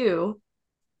to do,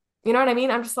 you know what I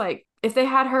mean? I'm just like, if they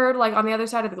had her like on the other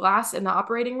side of the glass in the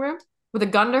operating room with a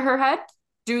gun to her head,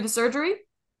 do the surgery,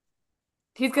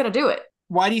 he's going to do it.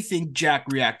 Why do you think Jack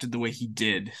reacted the way he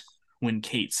did when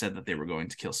Kate said that they were going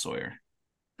to kill Sawyer?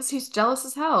 Because he's jealous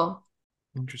as hell.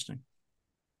 Interesting.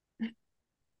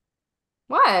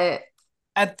 What?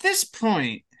 At this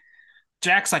point,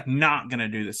 Jack's like not going to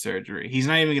do the surgery. He's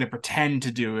not even going to pretend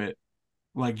to do it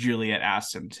like Juliet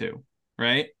asked him to,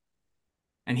 right?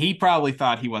 And he probably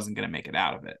thought he wasn't going to make it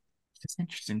out of it. It's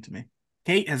interesting to me.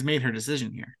 Kate has made her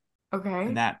decision here. Okay.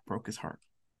 And that broke his heart.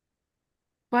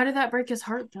 Why did that break his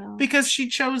heart, though? Because she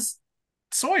chose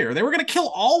Sawyer. They were going to kill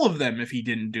all of them if he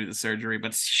didn't do the surgery,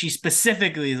 but she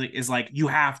specifically is like, you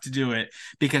have to do it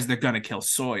because they're going to kill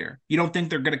Sawyer. You don't think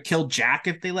they're going to kill Jack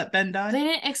if they let Ben die? They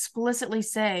didn't explicitly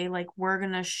say, like, we're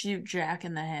going to shoot Jack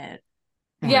in the head.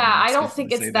 Yeah, I don't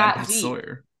think it's that deep.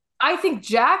 Sawyer. I think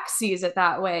Jack sees it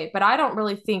that way, but I don't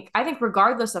really think, I think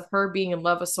regardless of her being in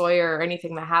love with Sawyer or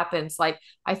anything that happens, like,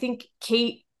 I think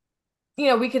Kate,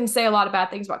 we can say a lot of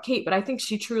bad things about Kate, but I think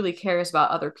she truly cares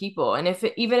about other people. And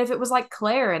even if it was like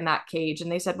Claire in that cage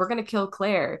and they said, we're going to kill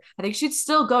Claire, I think she'd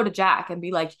still go to Jack and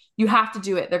be like, you have to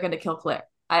do it. They're going to kill Claire.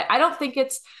 I don't think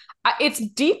it's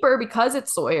deeper because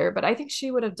it's Sawyer, but I think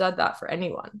she would have done that for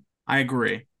anyone. I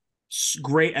agree.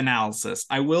 Great analysis.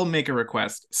 I will make a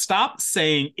request. Stop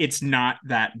saying it's not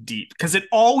that deep, because it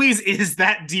always is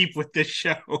that deep with this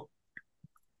show.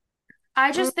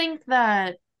 I just think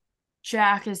that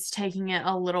Jack is taking it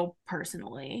a little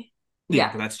personally.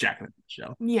 Yeah, but that's Jack in the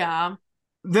show. Yeah.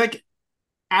 Like,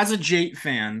 as a Jate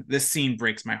fan, this scene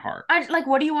breaks my heart.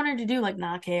 What do you want her to do? Like,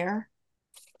 not care?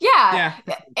 Yeah.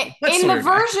 In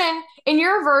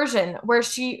your version, where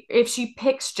if she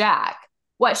picks Jack,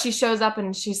 what, she shows up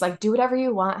and she's like, do whatever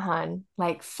you want, hun.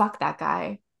 Like, fuck that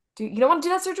guy. You don't want to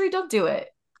do that surgery? Don't do it.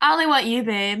 I only want you,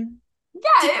 babe.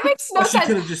 Yeah, it makes no sense. She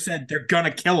could have just said, they're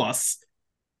gonna kill us.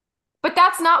 But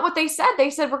that's not what they said. They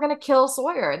said, we're going to kill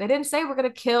Sawyer. They didn't say we're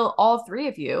going to kill all three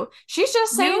of you. She's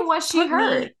just saying what she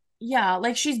heard. Yeah,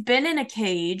 like, she's been in a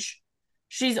cage.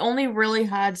 She's only really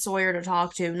had Sawyer to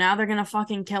talk to. Now they're going to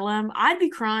fucking kill him. I'd be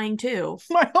crying too.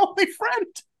 My only friend.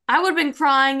 I would have been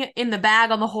crying in the bag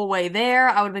on the whole way there.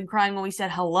 I would have been crying when we said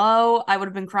hello. I would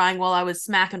have been crying while I was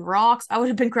smacking rocks. I would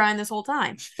have been crying this whole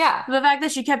time. Yeah. The fact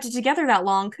that she kept it together that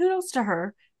long, kudos to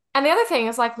her. And the other thing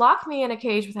is, like, lock me in a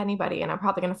cage with anybody and I'm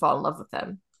probably going to fall in love with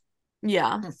them.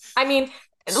 Yeah. I mean,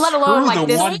 let alone like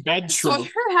this. One bed Sawyer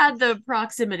had the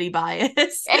proximity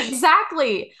bias.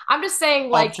 Exactly. I'm just saying,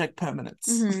 like, object permanence.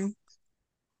 Mm-hmm.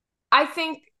 I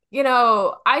think,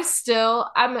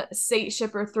 I'm a Sate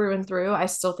shipper through and through. I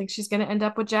still think she's going to end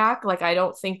up with Jack. Like, I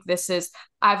don't think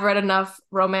I've read enough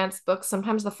romance books.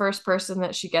 Sometimes the first person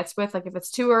that she gets with, like, if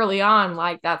it's too early on,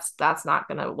 like, that's not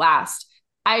going to last.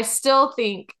 I still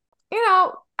think,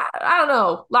 I don't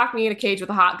know, lock me in a cage with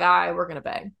a hot guy, we're going to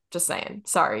bang. Just saying.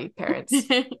 Sorry, parents.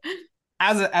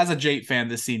 As a Jate fan,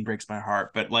 this scene breaks my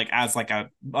heart, but like as like a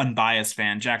unbiased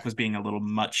fan, Jack was being a little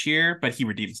much here, but he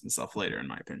redeems himself later, in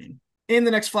my opinion. In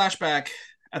the next flashback,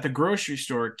 at the grocery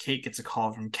store, Kate gets a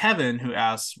call from Kevin, who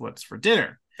asks what's for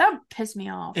dinner. That pissed me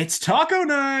off. It's taco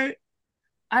night.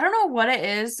 I don't know what it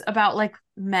is about, like,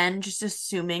 men just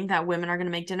assuming that women are going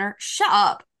to make dinner. Shut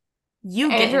up.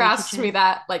 Andrew asks me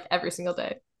that like every single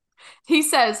day. He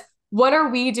says, what are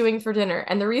we doing for dinner?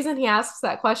 And the reason he asks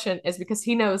that question is because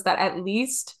he knows that at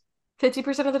least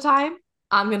 50% of the time,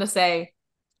 I'm going to say,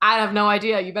 I have no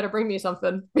idea. You better bring me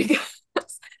something. Because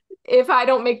if I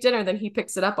don't make dinner, then he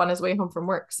picks it up on his way home from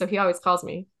work. So he always calls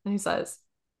me and he says,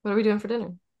 what are we doing for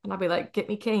dinner? And I'll be like, get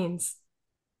me Cane's.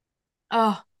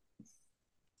 Oh,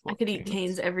 I could eat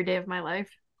Cane's every day of my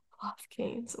life. Love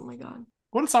Cane's. Oh my God.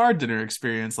 What's our dinner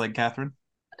experience like, Catherine?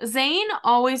 Zane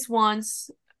always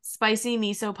wants spicy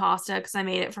miso pasta because I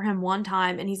made it for him one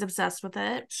time and he's obsessed with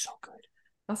it. So good.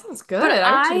 That sounds good.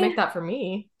 I want you to make that for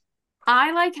me.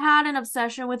 I like had an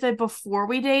obsession with it before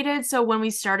we dated. So when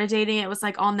we started dating, it was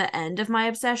like on the end of my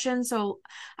obsession. So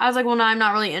I was like, well, no, I'm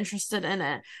not really interested in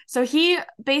it. So he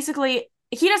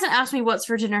doesn't ask me what's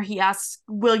for dinner. He asks,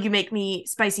 will you make me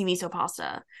spicy miso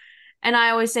pasta? And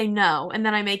I always say no. And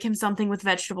then I make him something with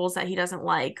vegetables that he doesn't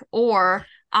like. Or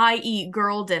I eat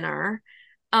girl dinner.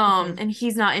 And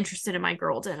he's not interested in my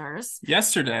girl dinners.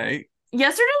 Yesterday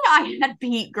I had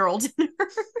beet girl dinner.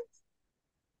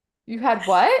 You had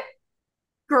what?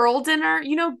 Girl dinner,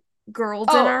 girl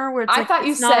dinner where it's I thought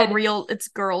you said it's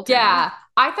girl dinner. Yeah,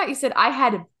 I thought you said I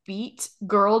had a beet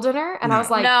girl dinner, and I was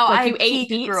like, no, I you ate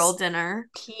beet girl dinner.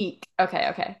 Peak.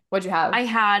 Okay. What'd you have? I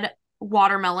had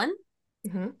watermelon.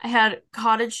 Mm-hmm. I had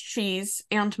cottage cheese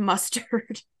and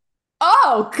mustard.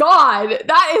 Oh God,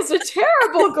 that is a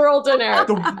terrible girl dinner.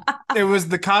 It was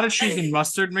the cottage cheese and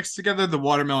mustard mixed together. The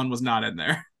watermelon was not in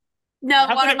there. No,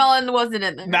 watermelon wasn't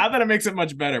in there. Not that it makes it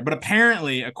much better, but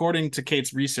apparently, according to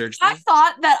Kate's research, I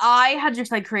thought that I had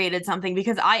just like created something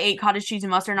because I ate cottage cheese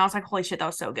and mustard and I was like, holy shit, that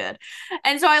was so good.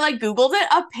 And so I like Googled it.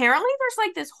 Apparently there's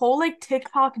like this whole like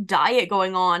TikTok diet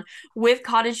going on with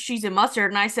cottage cheese and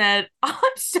mustard. And I said, I'm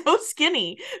so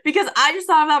skinny because I just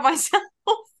thought of that myself.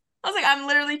 I was like, I'm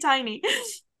literally tiny.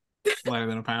 Lighter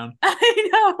than a pound. I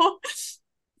know.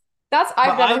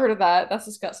 I've never heard of that. That's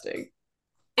disgusting.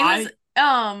 It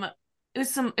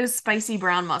was spicy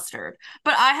brown mustard.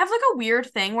 But I have like a weird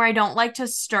thing where I don't like to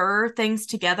stir things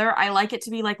together. I like it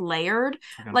to be like layered.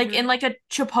 Like in like a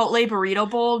Chipotle burrito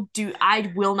bowl,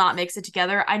 I will not mix it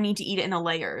together. I need to eat it in the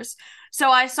layers. So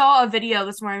I saw a video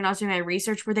this morning when I was doing my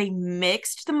research where they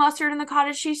mixed the mustard and the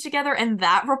cottage cheese together, and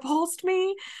that repulsed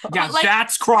me. Yeah, But like,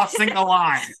 that's crossing the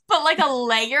line. but like a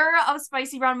layer of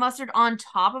spicy brown mustard on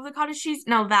top of the cottage cheese,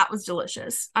 no, that was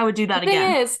delicious. I would do that The thing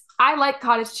again. is, I like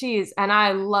cottage cheese and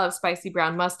I love spicy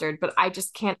brown mustard, but I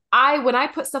just can't. When I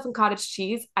put stuff in cottage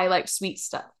cheese, I like sweet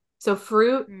stuff. So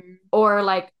fruit Mm. or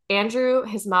like Andrew,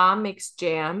 his mom makes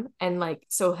jam and like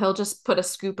so he'll just put a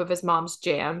scoop of his mom's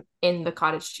jam in the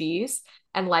cottage cheese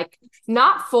and like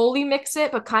not fully mix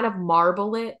it, but kind of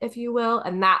marble it, if you will,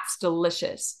 and that's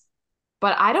delicious.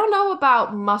 But I don't know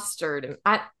about mustard, and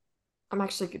I'm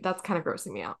actually that's kind of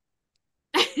grossing me out.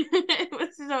 It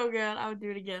was so good. I would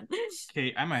do it again.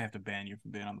 Kate, I might have to ban you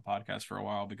from being on the podcast for a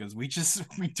while because we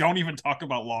don't even talk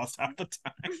about Lost half the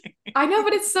time. I know,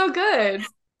 but it's so good.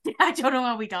 I don't know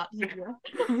how we got here.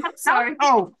 I'm sorry.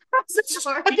 Oh,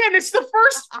 again, it's the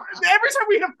first. Every time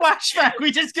we hit a flashback,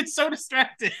 we just get so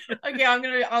distracted. Okay,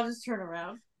 I'll just turn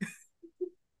around.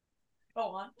 Go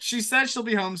on. She says she'll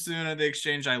be home soon, and they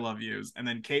exchange "I love yous," and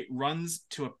then Kate runs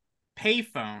to a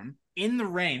payphone in the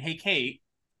rain. Hey, Kate,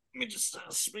 let me just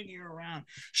swing you around.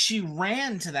 She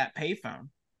ran to that payphone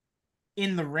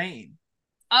in the rain.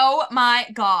 Oh my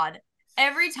God.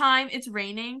 Every time it's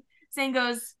raining, Zane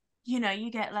goes, you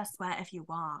get less wet if you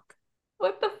walk.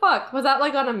 What the fuck? Was that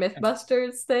like on a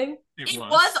Mythbusters thing? It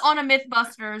was on a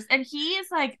Mythbusters, and he is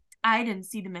like, I didn't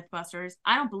see the Mythbusters.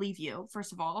 I don't believe you,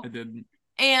 first of all. I didn't.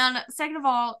 And second of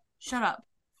all, shut up.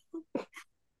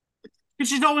 And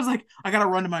she's always like, I gotta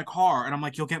run to my car. And I'm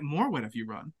like, you'll get more wet if you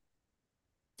run.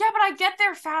 Yeah, but I get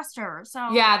there faster,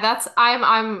 so. Yeah,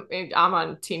 I'm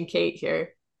on Team Kate here.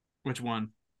 Which one?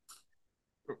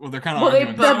 Well, they're kind of Well,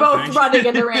 they're both running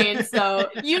in the rain, so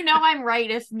I'm right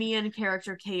if me and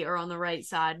character Kate are on the right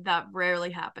side. That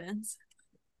rarely happens.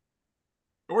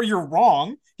 Or you're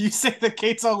wrong. You say that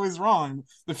Kate's always wrong.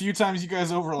 The few times you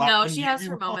guys overlap. No, she has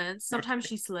her moments. Sometimes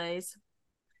she slays.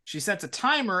 She sets a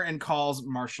timer and calls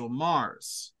Marshall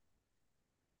Mars.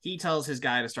 He tells his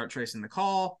guy to start tracing the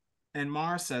call, and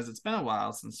Mars says it's been a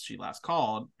while since she last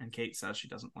called, and Kate says she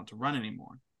doesn't want to run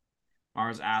anymore.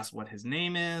 Mars asks what his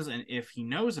name is and if he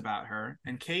knows about her,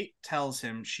 and Kate tells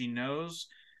him she knows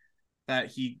that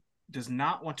he does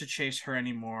not want to chase her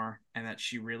anymore and that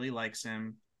she really likes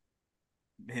him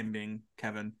being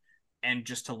Kevin, and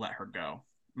just to let her go.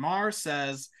 Mars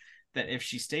says that if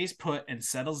she stays put and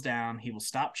settles down, he will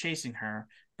stop chasing her,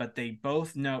 but they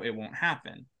both know it won't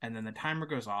happen. And then the timer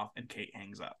goes off and Kate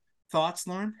hangs up. Thoughts,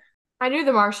 Lauren? I knew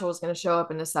the Marshal was going to show up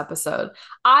in this episode.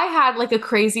 I had like a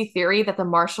crazy theory that the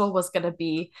Marshal was going to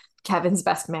be Kevin's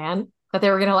best man, that they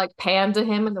were going to like pan to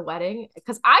him in the wedding,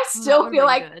 because I still feel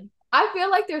like good. I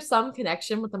feel like there's some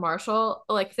connection with the Marshal.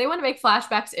 Like, if they want to make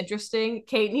flashbacks interesting,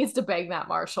 Kate needs to bang that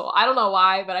Marshal. I don't know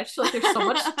why, but I just feel like there's so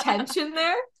much tension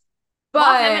there.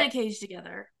 Lock them in But a cage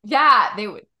together. yeah, they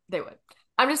would.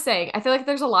 I'm just saying, I feel like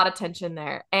there's a lot of tension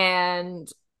there. And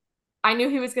I knew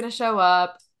he was going to show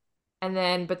up. And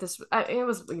then, but it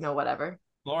was, whatever.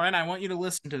 Lauren, I want you to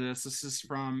listen to this. This is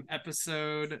from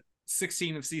episode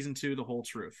 16 of season 2, The Whole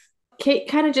Truth. Kate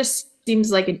kind of just seems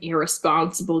like an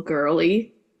irresponsible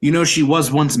girly. You know, she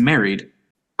was once married.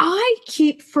 I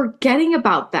keep forgetting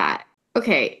about that.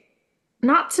 Okay,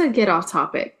 not to get off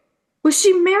topic. Was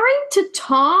she married to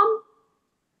Tom?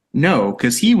 No,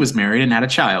 because he was married and had a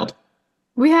child.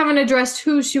 We haven't addressed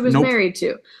who she was Nope. married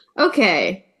to.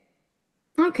 Okay.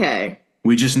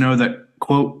 We just know that,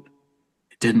 quote,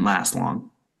 it didn't last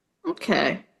long.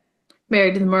 Okay.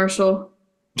 Married to the Marshal.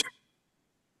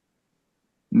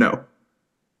 No.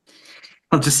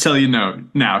 I'll just tell you no.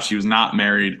 Now, she was not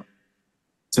married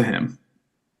to him.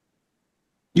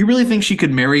 You really think she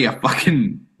could marry a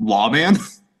fucking lawman?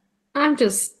 I'm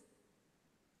just,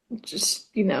 I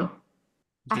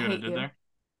hate you.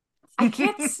 I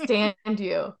can't stand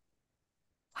you.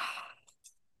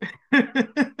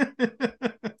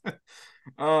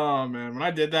 Oh man, when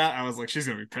I did that, I was like, she's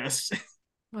gonna be pissed.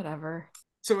 Whatever.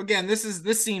 So again,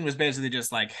 this scene was basically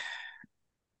just like,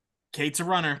 Kate's a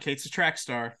runner, Kate's a track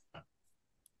star.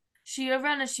 She a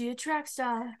runner, she a track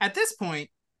star. At this point,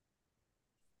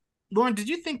 Lauren, did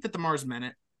you think that the Mars meant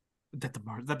it?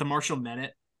 That the Marshal meant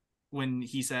it when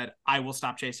he said, "I will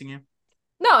stop chasing you"?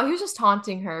 No, he was just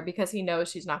taunting her because he knows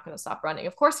she's not going to stop running.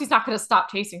 Of course, he's not going to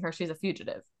stop chasing her. She's a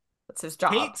fugitive. That's his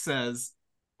job. Kate says,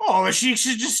 "Oh, she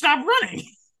should just stop running."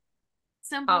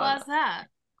 Simple Oh, as that.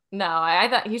 No, I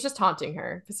thought he's just taunting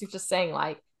her because he's just saying,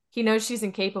 like, he knows she's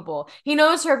incapable. He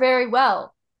knows her very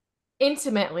well.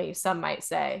 Intimately, some might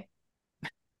say.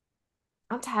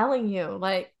 I'm telling you,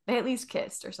 like, they at least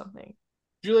kissed or something.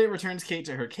 Juliet returns Kate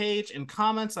to her cage and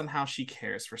comments on how she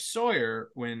cares for Sawyer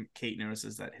when Kate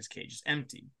notices that his cage is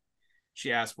empty.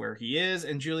 She asks where he is,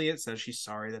 and Juliet says she's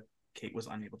sorry that Kate was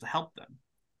unable to help them.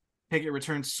 Pickett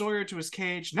returns Sawyer to his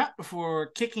cage, not before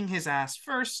kicking his ass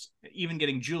first, even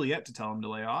getting Juliet to tell him to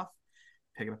lay off.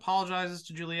 Pickett apologizes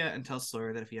to Juliet and tells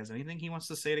Sawyer that if he has anything he wants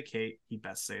to say to Kate, he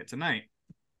best say it tonight.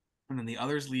 And then the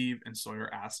others leave, and Sawyer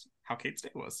asks how Kate's day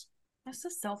was. That's so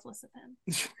selfless of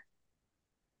him.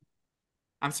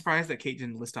 I'm surprised that Kate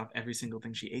didn't list off every single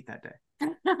thing she ate that day.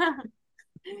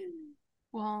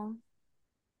 Well,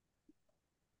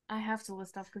 I have to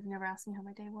list off because you never asked me how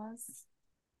my day was.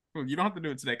 Well, you don't have to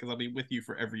do it today because I'll be with you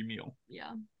for every meal.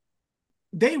 Yeah.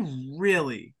 They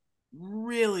really,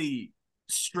 really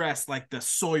stress like the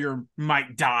Sawyer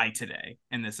might die today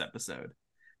in this episode.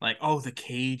 Like, oh, the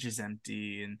cage is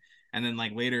empty, and then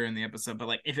like later in the episode, but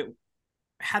like if it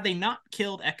had they not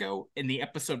killed Echo in the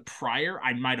episode prior,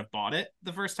 I might have bought it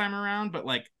the first time around, but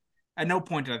like at no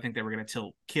point did I think they were going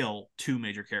to kill two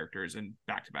major characters in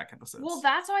back-to-back episodes. Well,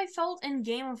 that's how I felt in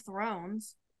Game of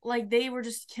Thrones. Like, they were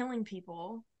just killing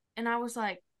people. And I was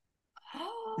like,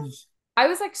 oh. I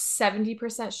was like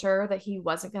 70% sure that he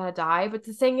wasn't going to die. But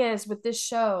the thing is, with this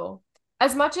show,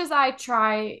 as much as I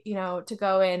try, to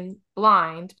go in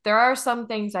blind, there are some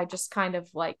things I just kind of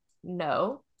like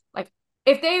know. Like,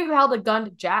 if they held a gun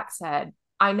to Jack's head,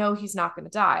 I know he's not going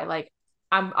to die. Like,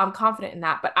 I'm confident in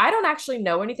that. But I don't actually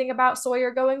know anything about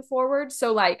Sawyer going forward.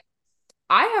 So, like,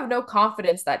 I have no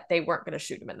confidence that they weren't going to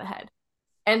shoot him in the head.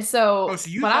 And so... Oh, so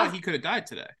you thought he could have died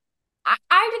today?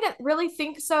 I didn't really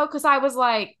think so, because I was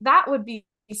like, that would be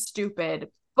stupid.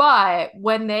 But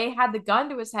when they had the gun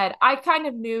to his head, I kind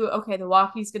of knew, okay, the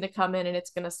walkie's going to come in and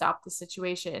it's going to stop the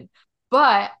situation.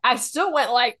 But I still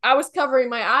went like, I was covering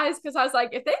my eyes because I was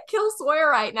like, if they kill Sawyer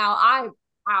right now, I'm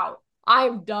out.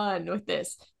 I'm done with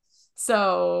this.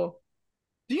 So...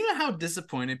 Do you know how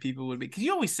disappointed people would be? Because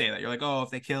you always say that. You're like, oh, if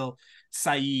they kill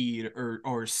Saeed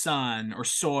or Sun or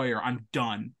Sawyer, I'm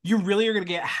done. You really are going to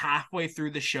get halfway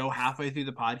through the show, halfway through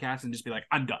the podcast, and just be like,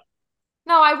 I'm done.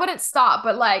 No, I wouldn't stop,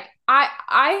 but like,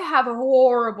 I have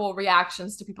horrible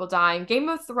reactions to people dying. Game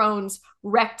of Thrones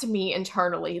wrecked me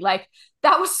internally. Like,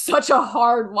 that was such a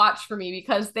hard watch for me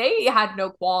because they had no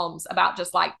qualms about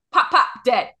just like, pop, pop,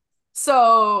 dead.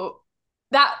 So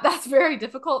that's very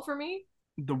difficult for me.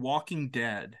 The Walking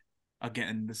Dead,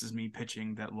 again, this is me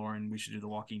pitching that, Lauren, we should do the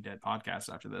Walking Dead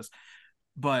podcast after this.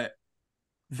 But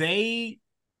they,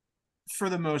 for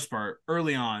the most part,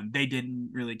 early on, they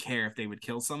didn't really care if they would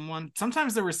kill someone.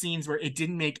 Sometimes there were scenes where it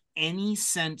didn't make any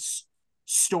sense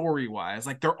story-wise.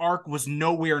 Like, their arc was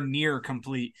nowhere near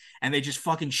complete, and they just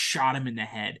fucking shot him in the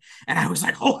head. And I was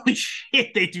like, holy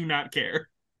shit, they do not care.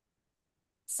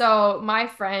 So my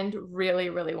friend really,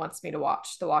 really wants me to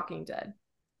watch The Walking Dead.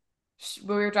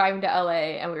 We were driving to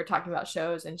LA and we were talking about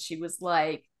shows, and she was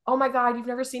like, oh my God, you've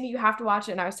never seen it, you have to watch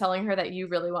it. And I was telling her that you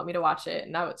really want me to watch it,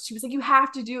 and she was like, you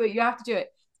have to do it.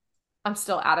 I'm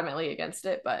still adamantly against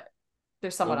it, but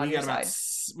there's someone on your side.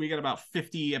 We got about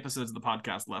 50 episodes of the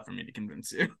podcast left for me to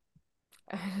convince you.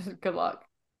 Good luck.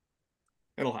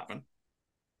 It'll happen.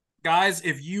 Guys,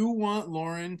 if you want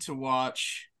Lauren to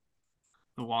watch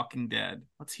The Walking Dead,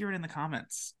 let's hear it in the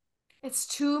comments. It's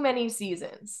too many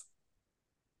seasons.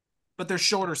 But they're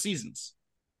shorter seasons.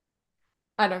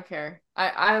 I don't care.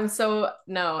 I'm so...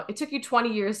 No, it took you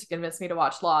 20 years to convince me to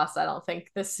watch Lost. I don't think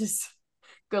this is...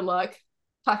 Good luck.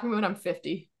 Talking about when I'm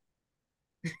 50.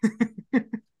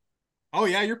 Oh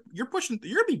yeah, you're pushing...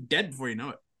 You're gonna be dead before you know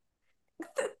it.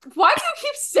 Why do you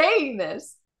keep saying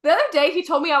this? The other day, he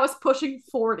told me I was pushing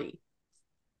 40.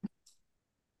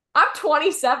 I'm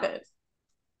 27. He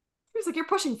was like, you're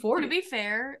pushing 40. To be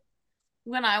fair,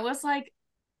 when I was like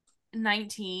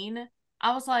 19,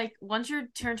 I was like, once you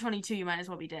turn 22, you might as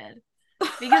well be dead.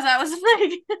 Because I was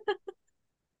like...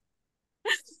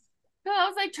 No, I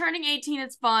was like, turning 18,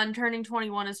 it's fun. Turning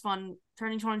 21 is fun.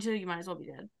 Turning 22, you might as well be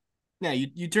dead. Yeah,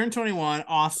 you turn 21,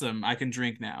 awesome, I can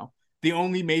drink now. The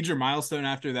only major milestone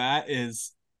after that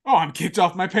is, oh, I'm kicked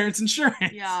off my parents'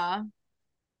 insurance. Yeah.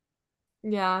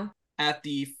 Yeah. At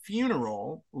the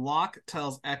funeral, Locke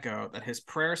tells Echo that his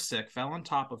prayer stick fell on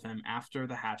top of him after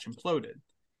the hatch imploded.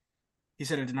 He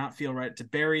said it did not feel right to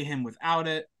bury him without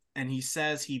it, and he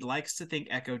says he likes to think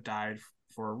Echo died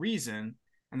for a reason,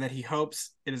 and that he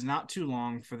hopes it is not too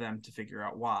long for them to figure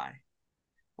out why.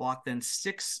 Locke then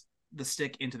sticks the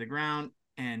stick into the ground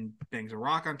and bangs a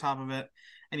rock on top of it,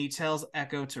 and he tells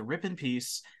Echo to rip in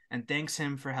peace and thanks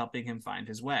him for helping him find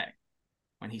his way.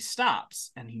 When he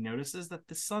stops and he notices that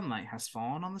the sunlight has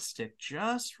fallen on the stick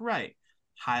just right,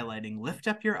 highlighting "Lift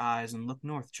up your eyes and look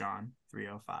north, John,"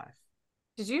 305.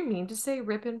 Did you mean to say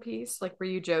rip in peace? Like, were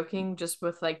you joking just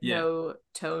with like no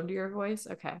tone to your voice?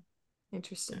 Okay.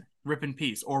 Interesting. Yeah. Rip in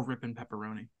peace or rip in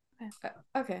pepperoni.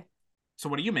 Okay. So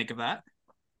what do you make of that?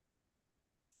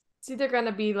 It's either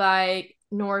gonna be like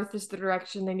north is the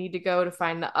direction they need to go to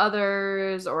find the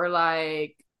others, or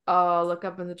like, oh, look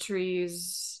up in the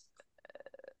trees.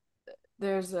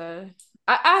 There's I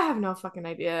have no fucking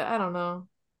idea. I don't know.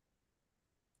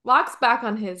 Locke's back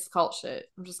on his cult shit.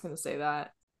 I'm just gonna say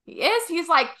that. He is. He's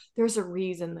like, there's a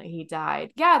reason that he died.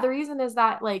 Yeah, the reason is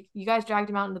that, like, you guys dragged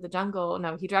him out into the jungle.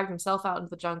 No, he dragged himself out into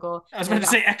the jungle. I was about to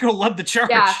say Echo led the charge.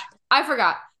 Yeah, I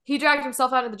forgot. He dragged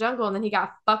himself out of the jungle and then he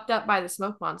got fucked up by the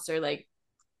smoke monster. Like,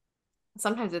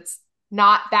 sometimes it's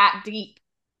not that deep.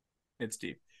 It's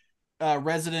deep.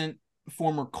 Resident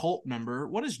former cult member.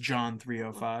 What is John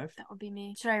 305? That would be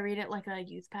me. Should I read it like a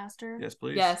youth pastor? Yes,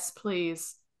 please. Yes,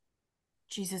 please.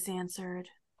 Jesus answered,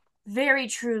 "Very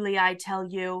truly I tell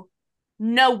you,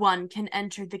 no one can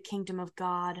enter the kingdom of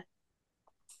God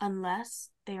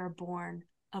unless they are born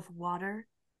of water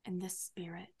and the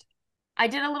Spirit." I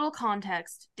did a little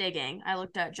context digging. I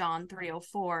looked at John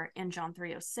 3:04 and John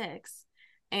 3:06,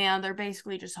 and they're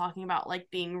basically just talking about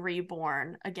like being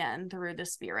reborn again through the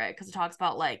Spirit, because it talks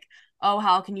about like, oh,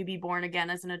 how can you be born again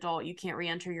as an adult? You can't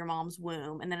re-enter your mom's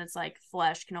womb. And then it's like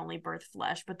flesh can only birth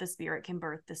flesh, but the Spirit can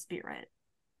birth the Spirit.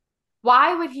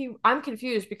 Why would he? I'm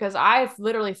confused because I've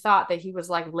literally thought that he was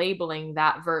like labeling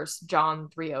that verse John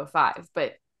 3:05,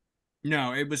 but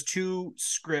no, it was two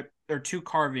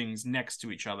carvings next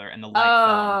to each other, and the light fell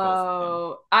on both of them.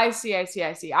 Oh, I see.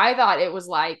 I thought it was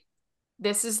like,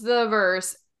 this is the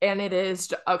verse, and it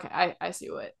is okay. I see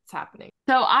what's happening.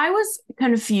 So I was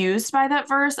confused by that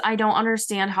verse. I don't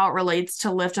understand how it relates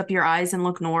to lift up your eyes and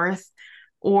look north,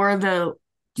 or the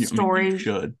story. You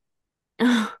should.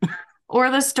 Or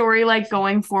the story like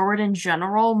going forward in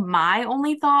general. My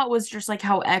only thought was just like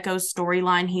how Echo's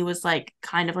storyline, he was like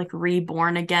kind of like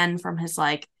reborn again from his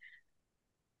like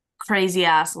crazy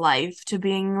ass life to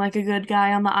being like a good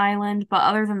guy on the island. But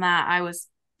other than that,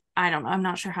 I don't know. I'm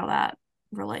not sure how that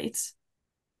relates.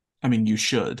 I mean, you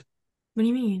should. What do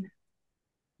you mean?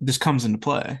 This comes into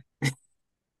play.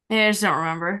 Yeah, I just don't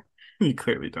remember. You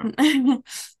clearly don't.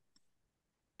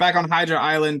 Back on Hydra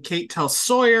Island, Kate tells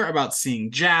Sawyer about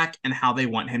seeing Jack and how they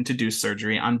want him to do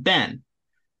surgery on Ben.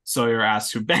 Sawyer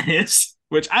asks who Ben is,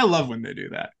 which I love when they do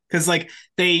that. Because, like,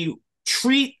 they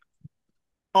treat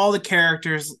all the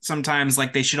characters sometimes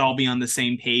like they should all be on the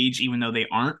same page, even though they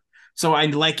aren't. So I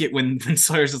like it when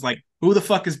Sawyer's is like, who the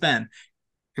fuck is Ben?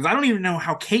 Because I don't even know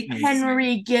how Kate knows.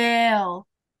 Henry Gale.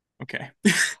 Okay.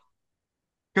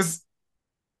 Because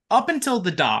up until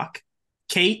the doc,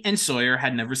 Kate and Sawyer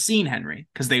had never seen Henry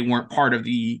because they weren't part of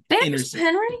the inner circle.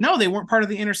 Henry? No, they weren't part of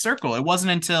the inner circle. It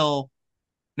wasn't until...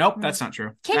 Nope, that's not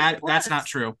true. That's not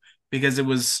true, because it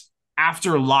was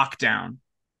after lockdown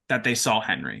that they saw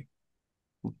Henry.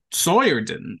 Sawyer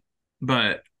didn't,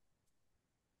 but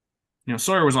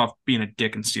Sawyer was off being a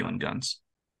dick and stealing guns.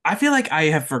 I feel like I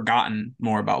have forgotten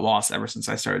more about Lost ever since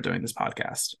I started doing this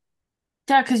podcast.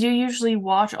 Yeah, because you usually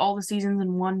watch all the seasons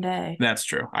in one day. That's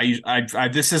true. I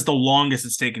this is the longest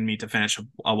it's taken me to finish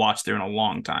a watch through in a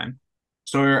long time.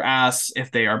 Sawyer asks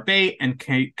if they are bait, and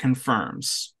Kate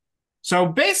confirms. So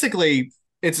basically,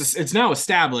 it's now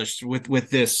established with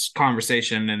this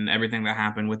conversation and everything that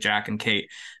happened with Jack and Kate.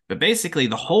 But basically,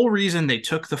 the whole reason they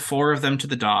took the four of them to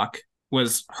the dock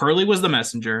was Hurley was the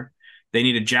messenger. They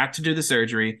needed Jack to do the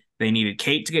surgery. They needed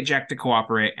Kate to get Jack to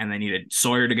cooperate, and they needed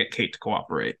Sawyer to get Kate to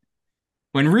cooperate.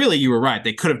 When really, you were right.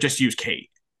 They could have just used Kate.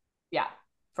 Yeah,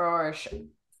 for sure.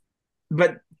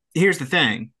 But here's the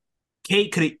thing.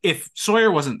 Kate could, if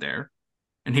Sawyer wasn't there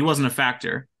and he wasn't a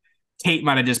factor, Kate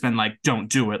might have just been like, don't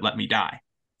do it, let me die.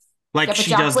 Like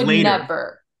she does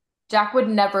later. Jack would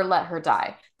never let her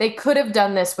die. They could have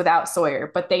done this without Sawyer,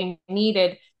 but they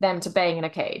needed them to bang in a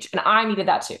cage. And I needed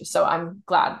that too. So I'm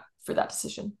glad for that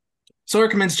decision. Sawyer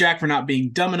commends Jack for not being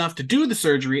dumb enough to do the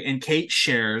surgery, and Kate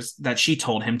shares that she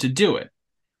told him to do it.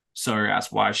 Sawyer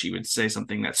asks why she would say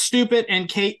something that's stupid, and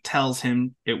Kate tells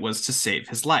him it was to save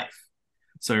his life.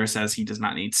 Sawyer says he does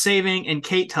not need saving, and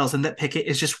Kate tells him that Pickett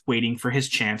is just waiting for his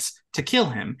chance to kill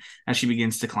him as she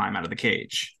begins to climb out of the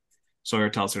cage. Sawyer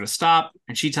tells her to stop,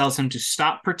 and she tells him to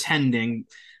stop pretending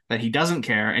that he doesn't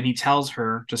care, and he tells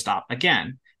her to stop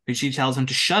again. But she tells him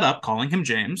to shut up, calling him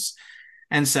James,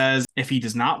 and says if he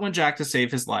does not want Jack to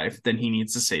save his life, then he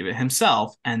needs to save it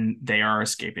himself, and they are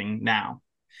escaping now.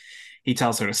 He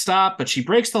tells her to stop, but she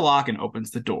breaks the lock and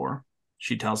opens the door.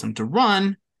 She tells him to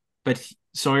run, but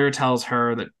Sawyer tells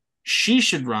her that she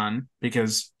should run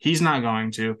because he's not going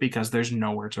to, because there's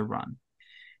nowhere to run.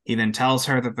 He then tells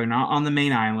her that they're not on the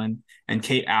main island, and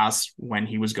Kate asks when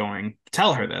he was going to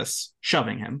tell her this,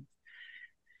 shoving him.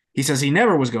 He says he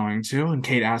never was going to, and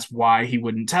Kate asks why he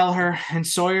wouldn't tell her, and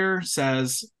Sawyer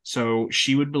says so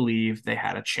she would believe they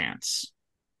had a chance.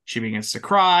 She begins to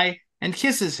cry and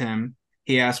kisses him.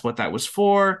 He asks what that was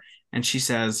for, and she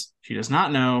says she does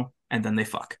not know, and then they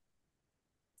fuck.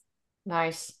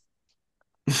 Nice.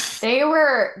 They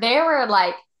were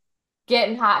like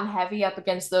getting hot and heavy up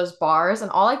against those bars, and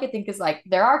all I could think is like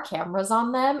there are cameras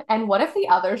on them, and what if the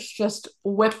others just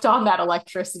whipped on that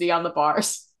electricity on the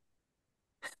bars?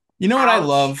 You know what I Ouch.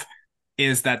 love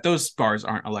is that those bars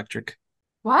aren't electric.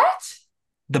 What?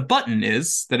 The button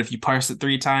is that if you press it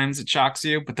 3 times, it shocks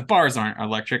you, but the bars aren't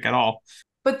electric at all.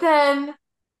 But then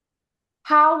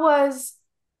how does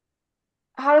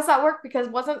that work? Because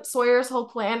wasn't Sawyer's whole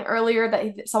plan earlier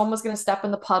that someone was going to step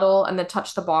in the puddle and then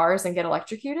touch the bars and get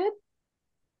electrocuted?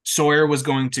 Sawyer was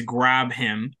going to grab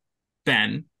him,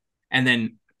 Ben, and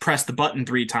then press the button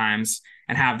 3 times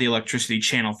and have the electricity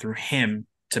channel through him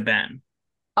to Ben.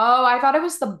 Oh, I thought it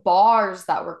was the bars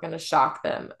that were going to shock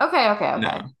them. Okay.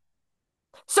 No.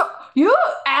 So, you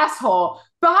asshole,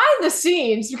 behind the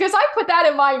scenes, because I put that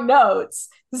in my notes,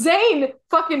 Zane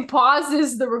fucking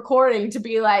pauses the recording to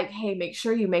be like, hey, make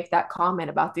sure you make that comment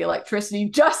about the electricity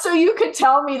just so you can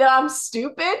tell me that I'm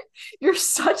stupid. You're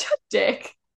such a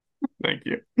dick. Thank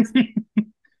you.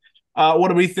 What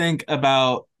do we think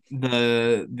about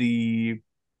the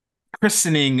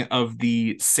christening of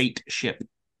the Sate ship?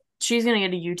 She's gonna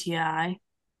get a UTI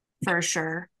for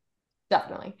sure.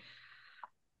 Definitely.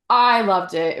 I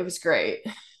loved it. It was great.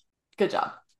 Good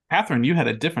job. Catherine, you had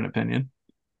a different opinion.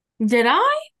 Did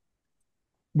I?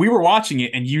 We were watching it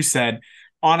and you said,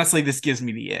 honestly, this gives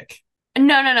me the ick.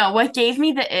 No. What gave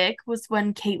me the ick was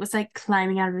when Kate was like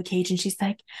climbing out of the cage and she's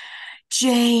like,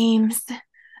 James,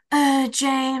 I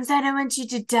don't want you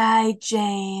to die,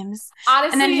 James.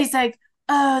 Honestly, And then he's like,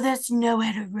 oh, there's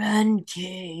nowhere to run,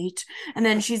 Kate. And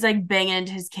then she's like banging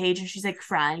into his cage and she's like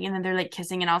crying. And then they're like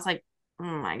kissing. And I was like, oh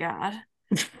my God.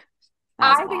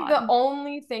 I think the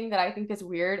only thing that I think is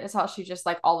weird is how she just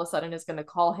like all of a sudden is going to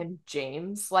call him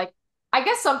James. Like, I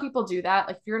guess some people do that.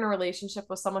 Like, if you're in a relationship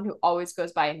with someone who always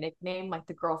goes by a nickname, like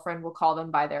the girlfriend will call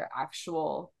them by their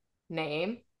actual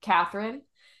name, Catherine.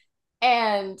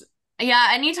 And yeah,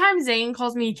 anytime Zane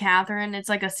calls me Catherine, it's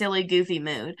like a silly, goofy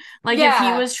mood. Like if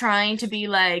he was trying to be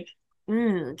like,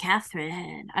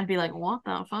 Catherine, I'd be like, what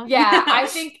the fuck? Yeah, I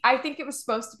think it was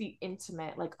supposed to be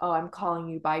intimate, like, oh, I'm calling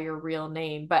you by your real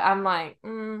name, but I'm like,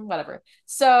 whatever.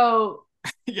 So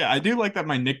yeah, I do like that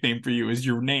my nickname for you is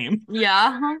your name.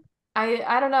 Yeah.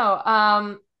 I don't know.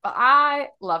 But I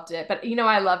loved it. But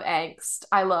I love angst.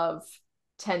 I love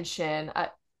tension.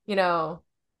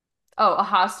 A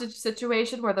hostage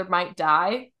situation where they might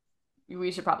die.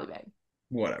 We should probably bang.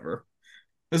 Whatever.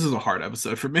 This is a hard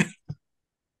episode for me.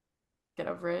 Get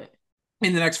over it.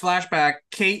 In the next flashback,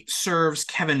 Kate serves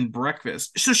Kevin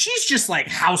breakfast. So she's just like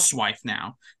housewife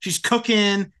now. She's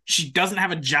cooking. She doesn't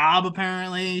have a job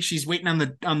apparently. She's waiting on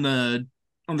the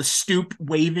stoop,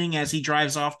 waving as he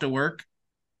drives off to work.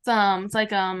 It's like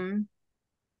that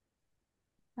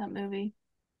movie.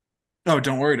 Oh,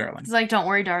 Don't Worry, Darling. It's like Don't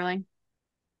Worry, Darling.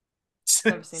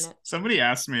 Never seen it. Somebody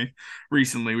asked me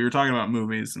recently, we were talking about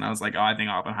movies, and I was like, oh, I think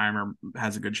Oppenheimer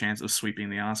has a good chance of sweeping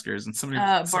the Oscars. And somebody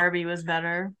Barbie was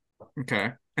better.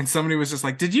 Okay. And somebody was just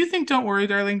like, did you think Don't Worry,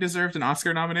 Darling deserved an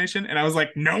Oscar nomination? And I was like,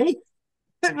 no,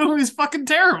 that movie is fucking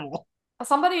terrible.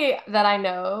 Somebody that I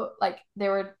know, like, they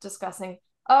were discussing,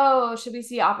 oh, should we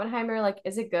see Oppenheimer? Like,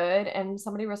 is it good? And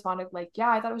somebody responded, like,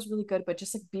 yeah, I thought it was really good, but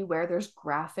just like beware, there's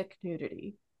graphic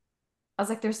nudity. I was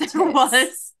like, there's tits.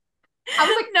 I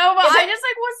was like, no, but I just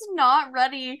like was not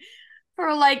ready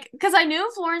for like, because I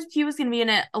knew Florence Pugh was gonna be in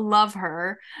it. Love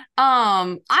her.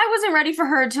 I wasn't ready for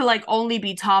her to like only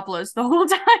be topless the whole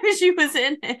time she was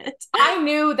in it. I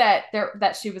knew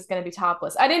that she was gonna be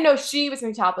topless. I didn't know she was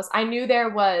gonna be topless. I knew there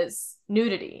was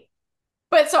nudity.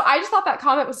 But so I just thought that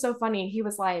comment was so funny. He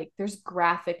was like, there's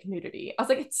graphic nudity. I was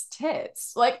like, it's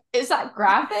tits. Like, is that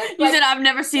graphic? You said I've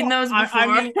never seen those before.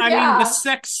 I mean, the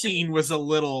sex scene was a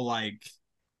little like,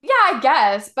 yeah, I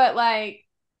guess, but like,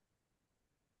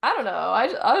 I don't know. I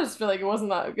just feel like it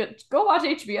wasn't that good. Go watch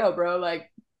HBO, bro.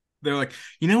 Like, they're like,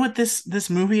 you know what this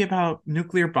movie about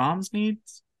nuclear bombs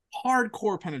needs?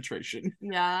 Hardcore penetration.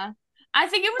 Yeah. I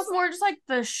think it was more just like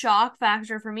the shock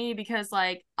factor for me because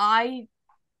like I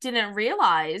didn't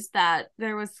realize that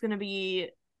there was gonna be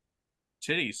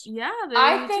titties. Yeah,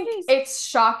 I think it's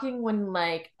shocking when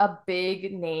like a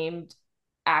big named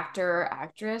actor or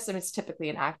actress, I mean it's typically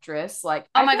an actress, like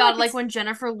oh my god, like when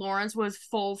Jennifer Lawrence was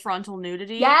full frontal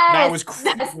nudity. Yes, that was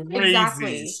crazy.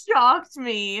 Exactly. Shocked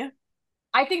me.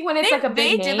 I think when it's like a big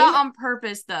They name, did that on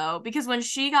purpose though, because when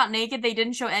she got naked, they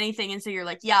didn't show anything, and so you're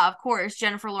like, yeah, of course,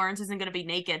 Jennifer Lawrence isn't gonna be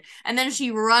naked, and then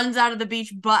she runs out of the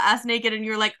beach butt ass naked, and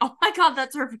you're like, oh my god,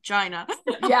 that's her vagina.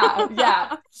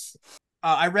 yeah.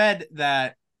 I read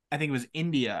that I think it was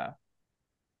India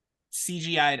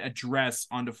CGI'd a dress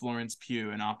onto Florence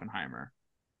Pugh in Oppenheimer.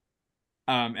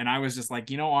 And I was just like,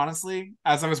 honestly,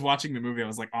 as I was watching the movie, I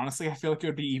was like, honestly, I feel like it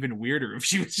would be even weirder if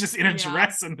she was just in a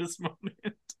dress in this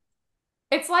moment.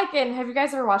 It's like have you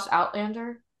guys ever watched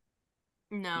Outlander?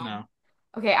 No.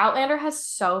 Okay, Outlander has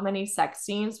so many sex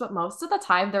scenes, but most of the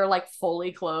time they're like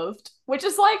fully clothed, which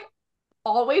is like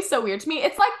always so weird to me.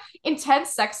 It's like intense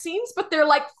sex scenes, but they're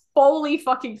like fully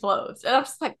fucking clothed. And I'm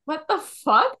just like, what the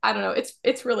fuck? I don't know.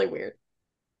 It's really weird.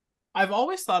 I've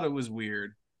always thought it was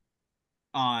weird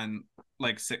on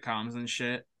like sitcoms and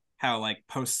shit, how like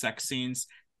post sex scenes,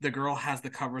 the girl has the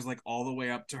covers like all the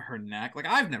way up to her neck. Like,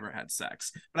 I've never had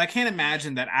sex, but I can't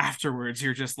imagine that afterwards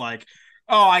you're just like,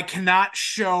 oh, I cannot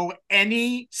show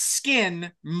any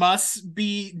skin, must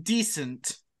be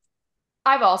decent.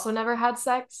 I've also never had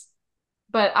sex,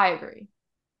 but I agree.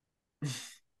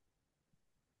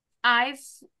 I've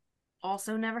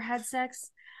also never had sex.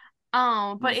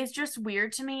 But it's just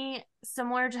weird to me,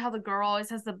 similar to how the girl always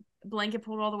has the blanket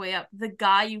pulled all the way up. The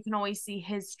guy, you can always see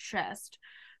his chest.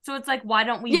 So it's like, why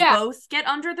don't we both get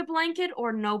under the blanket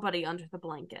or nobody under the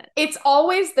blanket? It's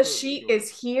always the sheet is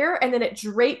here and then it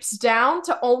drapes down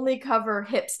to only cover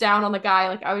hips down on the guy.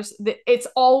 Like it's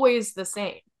always the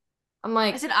same. I'm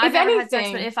like, I said I've never had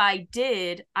sex, but if I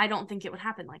did, I don't think it would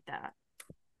happen like that.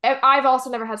 I've also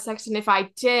never had sex, and if I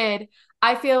did,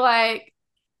 I feel like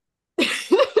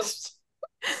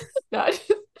no,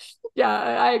 yeah,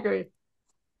 I agree.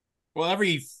 Well,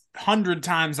 every 100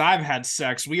 times I've had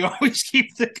sex, we always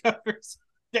keep the covers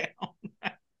down.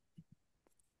 How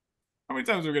many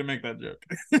times are we gonna make that joke?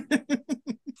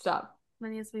 Stop. As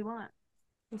many as we want.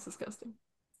 That's disgusting.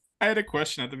 I had a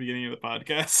question at the beginning of the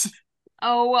podcast.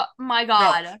 Oh my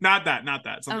god. No, not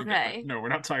that. Something okay. Different. No, we're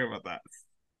not talking about that.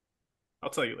 I'll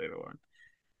tell you later,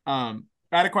 Lauren.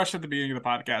 I had a question at the beginning of the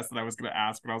podcast that I was going to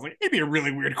ask, but I was like, it'd be a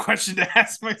really weird question to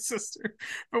ask my sister.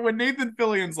 But when Nathan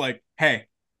Fillion's like, hey,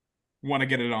 want to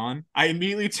get it on? I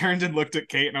immediately turned and looked at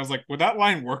Kate, and I was like, would that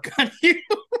line work on you?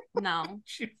 No.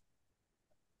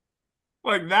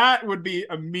 Like, that would be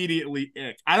immediately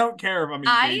ick. I don't care if I'm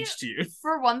engaged to you.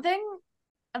 For one thing,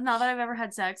 not that I've ever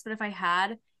had sex, but if I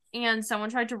had, and someone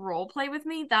tried to role play with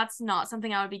me, that's not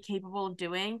something I would be capable of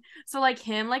doing. So like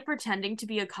him like pretending to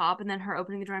be a cop and then her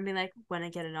opening the door and being like, when I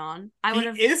get it on, I would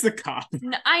have. He is a cop.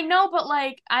 I know, but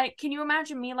like, can you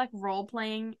imagine me like role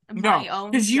playing my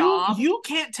own job? You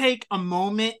can't take a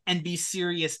moment and be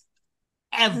serious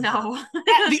ever. No.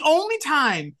 The only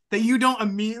time that you don't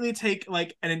immediately take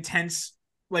like an intense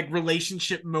like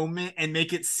relationship moment and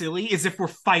make it silly is if we're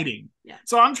fighting. Yeah.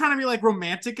 So I'm trying to be like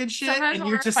romantic and shit. Sometimes and when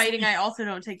you're we're just fighting, I also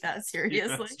don't take that seriously.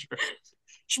 Yeah, that's true.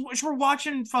 We're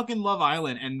watching fucking Love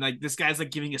Island, and like this guy's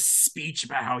like giving a speech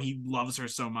about how he loves her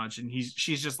so much, and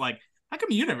she's just like, how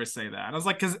come you never say that? And I was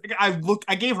like, because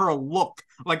I gave her a look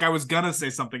like I was gonna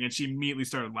say something, and she immediately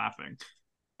started laughing.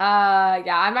 Yeah,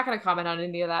 I'm not gonna comment on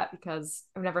any of that because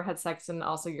I've never had sex, and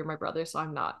also you're my brother, so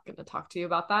I'm not gonna talk to you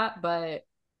about that. But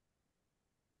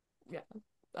yeah,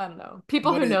 I don't know.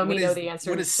 People who know me know the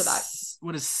answer to that.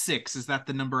 What is 6? Is that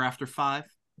the number after 5?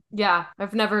 Yeah,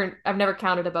 I've never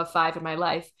counted above 5 in my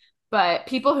life. But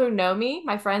people who know me,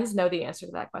 my friends, know the answer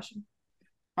to that question.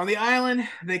 On the island,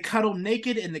 they cuddle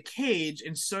naked in the cage,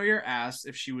 and Sawyer asks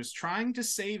if she was trying to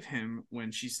save him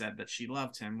when she said that she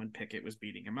loved him when Pickett was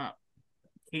beating him up.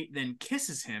 Kate then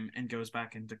kisses him and goes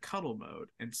back into cuddle mode,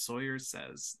 and Sawyer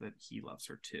says that he loves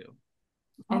her too.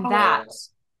 And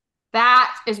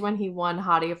that is when he won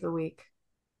Hottie of the Week.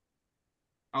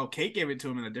 Oh, Kate gave it to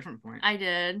him at a different point. I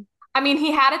did. I mean,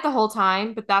 he had it the whole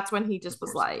time, but that's when he just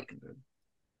was like,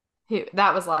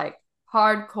 that was like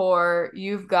hardcore.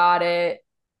 You've got it.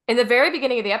 In the very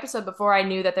beginning of the episode, before I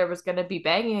knew that there was going to be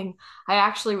banging, I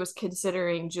actually was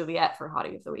considering Juliet for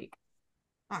Hottie of the Week.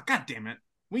 Oh, God damn it.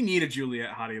 We need a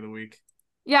Juliet Hottie of the Week.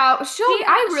 Yeah,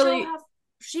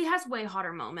 she has way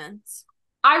hotter moments.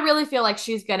 I really feel like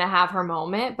she's gonna have her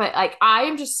moment, but like I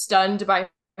am just stunned by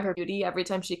her beauty every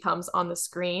time she comes on the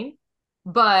screen.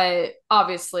 But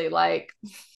obviously, like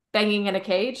banging in a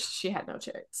cage, she had no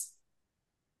chance.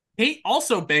 Kate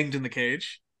also banged in the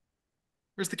cage.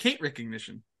 Where's the Kate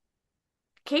recognition?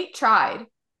 Kate tried,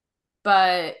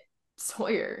 but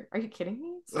Sawyer, are you kidding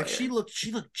me? Sawyer. Like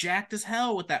she looked jacked as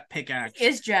hell with that pickaxe. She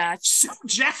is jacked. So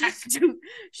jacked.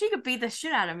 She could beat the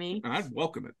shit out of me. I'd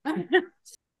welcome it.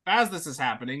 As this is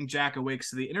happening, Jack awakes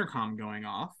to the intercom going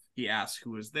off. He asks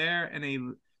who is there, and a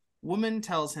Woman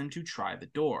tells him to try the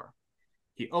door.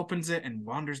 He opens it and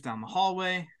wanders down the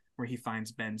hallway, where he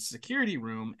finds Ben's security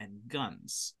room and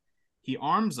guns. He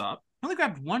arms up. He only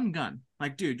grabbed one gun.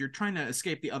 Like, dude, you're trying to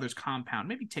escape the other's compound.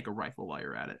 Maybe take a rifle while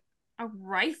you're at it. A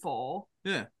rifle?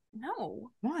 Yeah. No.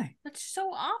 Why? That's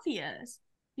so obvious.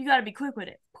 You gotta be quick with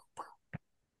it.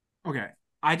 Okay.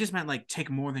 I just meant, like, take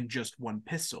more than just one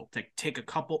pistol. Take a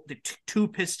couple, two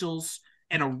pistols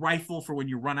and a rifle for when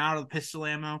you run out of pistol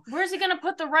ammo. Where's he gonna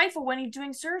put the rifle when he's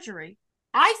doing surgery?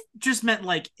 I just meant,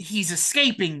 like, he's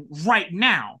escaping right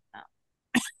now.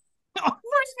 Where's he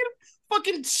gonna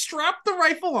fucking strap the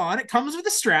rifle on? It comes with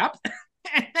a strap.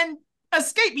 And then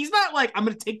escape. He's not like, I'm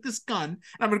gonna take this gun and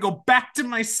I'm gonna go back to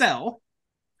my cell.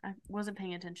 I wasn't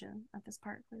paying attention at this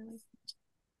part, clearly.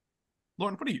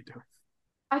 Lauren, what are you doing?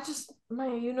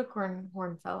 My unicorn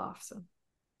horn fell off, so.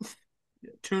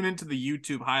 Yeah, tune into the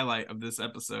YouTube highlight of this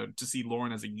episode to see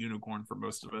Lauren as a unicorn for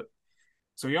most of it.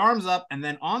 So he arms up, and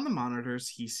then on the monitors,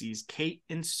 he sees Kate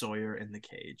and Sawyer in the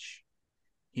cage.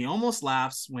 He almost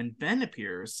laughs when Ben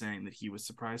appears, saying that he was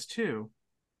surprised too.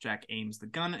 Jack aims the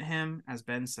gun at him, as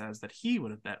Ben says that he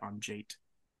would have bet on Jate.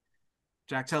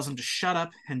 Jack tells him to shut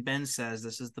up, and Ben says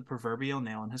this is the proverbial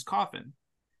nail in his coffin.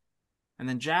 And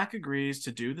then Jack agrees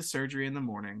to do the surgery in the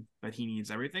morning, that he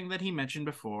needs everything that he mentioned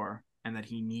before, and that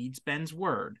he needs Ben's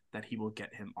word that he will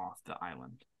get him off the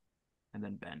island. And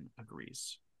then Ben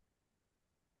agrees.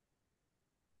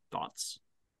 Thoughts?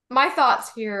 My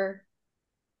thoughts here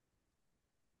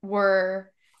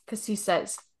were, because he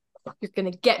says, you're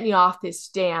going to get me off this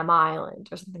damn island,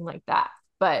 or something like that.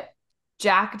 But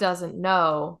Jack doesn't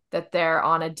know that they're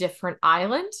on a different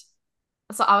island.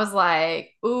 So I was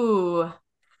like, ooh,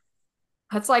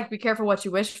 that's like, be careful what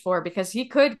you wish for, because he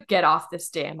could get off this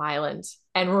damn island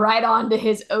and right onto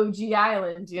his OG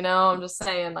island, you know? I'm just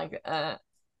saying, like,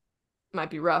 might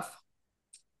be rough.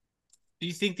 Do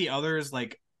you think the others,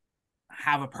 like,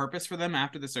 have a purpose for them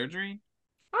after the surgery?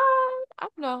 I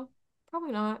don't know.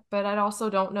 Probably not. But I also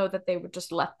don't know that they would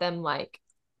just let them, like,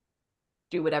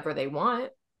 do whatever they want.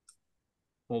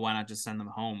 Well, why not just send them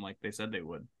home like they said they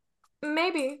would?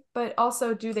 Maybe, but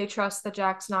also, do they trust that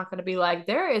Jack's not going to be like,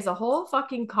 there is a whole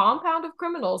fucking compound of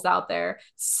criminals out there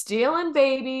stealing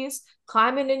babies,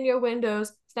 climbing in your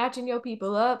windows, snatching your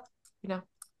people up, you know,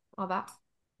 all that.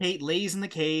 Kate lays in the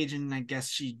cage, and I guess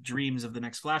she dreams of the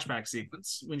next flashback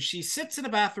sequence when she sits in a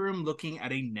bathroom looking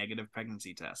at a negative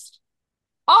pregnancy test.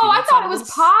 Oh, I thought it was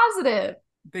positive.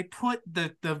 They put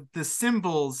the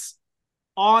symbols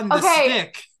on the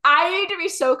stick. I need to be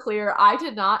so clear. I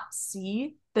did not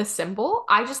see the symbol.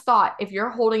 I just thought if you're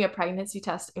holding a pregnancy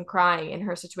test and crying in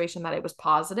her situation that it was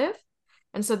positive.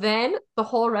 And so then the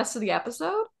whole rest of the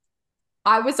episode,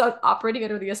 I was operating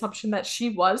under the assumption that she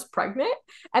was pregnant.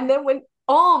 And then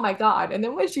oh my God. And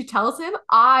then when she tells him,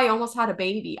 I almost had a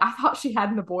baby, I thought she had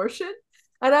an abortion.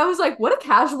 And I was like, what a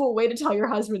casual way to tell your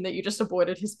husband that you just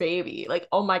aborted his baby. Like,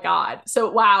 oh my God. So,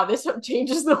 wow, this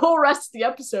changes the whole rest of the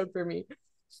episode for me.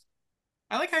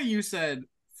 I like how you said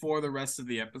for the rest of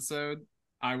the episode,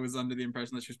 I was under the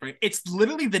impression that she was pregnant. It's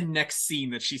literally the next scene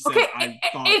that she said, okay,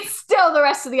 it's still the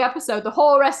rest of the episode. The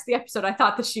whole rest of the episode, I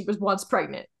thought that she was once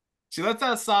pregnant. She lets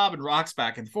out a sob and rocks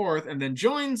back and forth, and then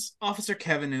joins Officer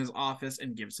Kevin in his office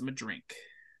and gives him a drink.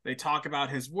 They talk about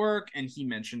his work, and he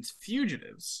mentions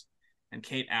fugitives. And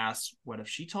Kate asks what if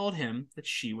she told him that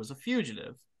she was a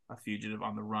fugitive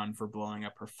on the run for blowing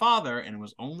up her father, and it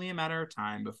was only a matter of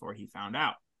time before he found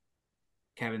out.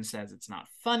 Kevin says it's not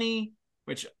funny,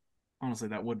 which, honestly,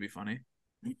 that would be funny.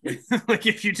 Like,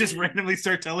 if you just randomly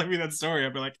start telling me that story,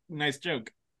 I'd be like, nice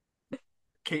joke.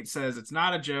 Kate says it's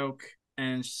not a joke,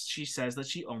 and she says that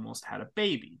she almost had a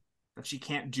baby, that she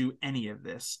can't do any of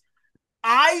this.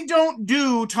 I don't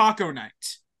do taco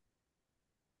night.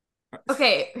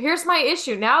 Okay, here's my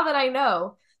issue. Now that I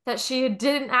know that she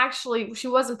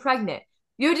wasn't pregnant,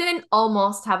 you didn't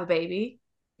almost have a baby.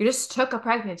 You just took a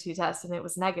pregnancy test and it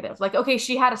was negative. Like, okay,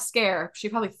 she had a scare. She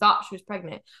probably thought she was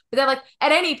pregnant. But then, like,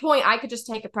 at any point, I could just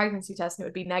take a pregnancy test and it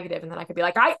would be negative, and then I could be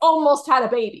like, I almost had a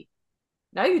baby.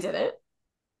 No, you didn't.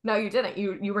 No, you didn't.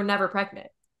 You were never pregnant.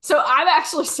 So I'm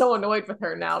actually so annoyed with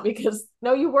her now because,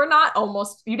 no, you did not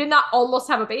almost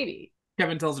have a baby.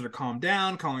 Kevin tells her to calm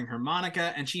down, calling her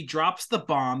Monica, and she drops the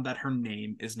bomb that her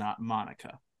name is not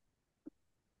Monica.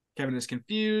 Kevin is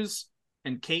confused,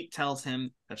 and Kate tells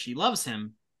him that she loves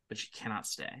him, but she cannot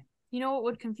stay. You know what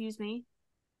would confuse me?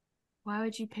 Why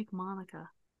would you pick Monica?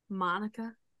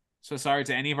 Monica? So sorry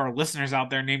to any of our listeners out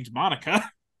there named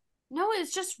Monica. No,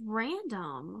 it's just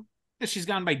random. She's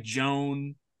gone by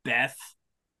Joan, Beth.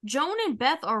 Joan and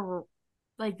Beth are,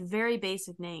 like, very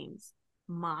basic names.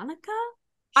 Monica?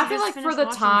 I feel like for the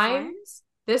time,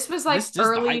 This was like This is the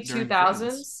early hype during 2000s.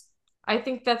 Friends. I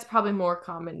think that's probably more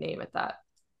common name at that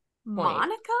point.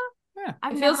 Monica? Yeah.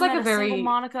 I've It never feels like met a a single very-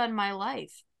 Monica in my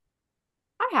life.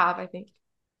 I think.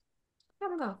 I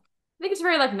don't know. I think it's a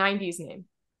very like 90s name.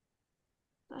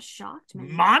 That shocked me.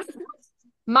 Monica?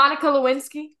 Monica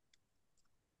Lewinsky.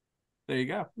 There you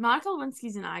go. Monica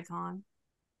Lewinsky's an icon.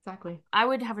 Exactly. I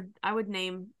would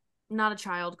name not a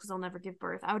child because I'll never give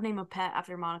birth. I would name a pet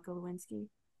after Monica Lewinsky.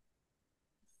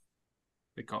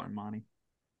 They call her Monty.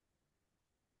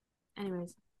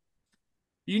 Anyways,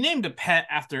 You named a pet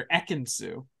after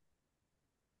Ekin-Su.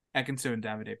 Ekin-Su and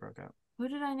Davide broke up. who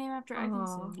did I name after Aw.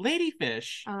 Ekin-Su?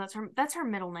 Ladyfish. Oh, that's her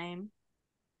middle name.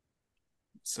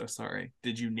 So sorry.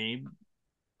 Did you name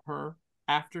her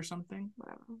after something?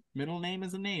 Whatever. Middle name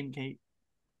is a name, Kate.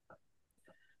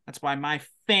 That's why my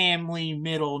family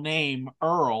middle name,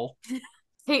 Earl.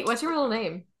 Kate, what's your real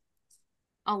name?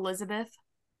 Elizabeth.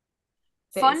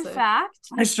 Basic. Fun fact.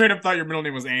 I straight up thought your middle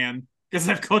name was Anne. Because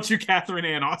I've called you Catherine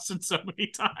Ann Austin so many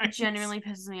It times. genuinely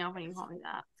pisses me off when you call me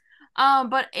that.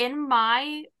 But in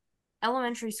my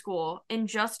elementary school, in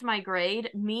just my grade,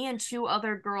 me and two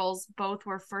other girls both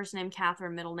were first name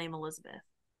Catherine, middle name Elizabeth.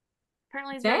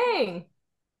 Apparently, it's Dang.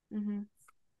 Mm-hmm.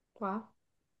 Wow.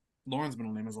 Lauren's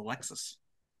middle name is Alexis.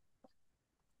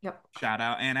 Yep. Shout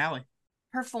out Aunt Allie.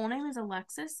 Her full name is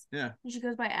Alexis. Yeah. And she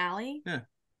goes by Allie. Yeah.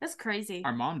 That's crazy.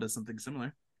 Our mom does something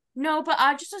similar. No, but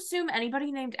I just assume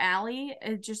anybody named Allie,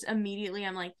 it just immediately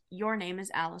I'm like, your name is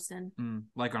Allison.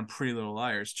 Like on Pretty Little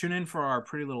Liars. Tune in for our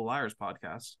Pretty Little Liars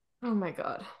podcast. Oh my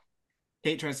God.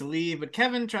 Kate tries to leave, but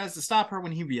Kevin tries to stop her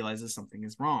when he realizes something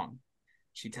is wrong.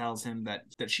 She tells him that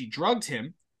she drugged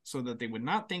him so that they would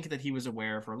not think that he was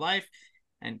aware of her life,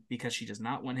 and because she does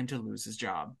not want him to lose his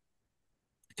job.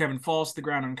 Kevin falls to the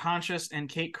ground unconscious, and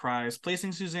Kate cries,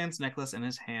 placing Suzanne's necklace in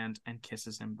his hand and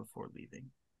kisses him before leaving.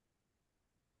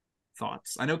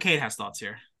 Thoughts? I know Kate has thoughts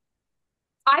here.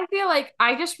 I feel like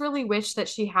I just really wish that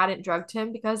she hadn't drugged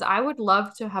him because I would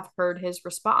love to have heard his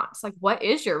response. Like, what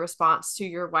is your response to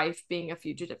your wife being a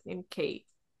fugitive named Kate?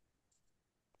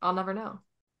 I'll never know.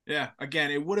 Yeah,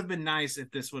 again, it would have been nice if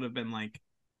this would have been like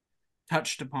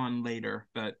touched upon later,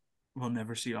 but we'll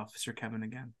never see Officer Kevin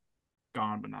again.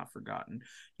 Gone but not forgotten.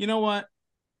 You know what?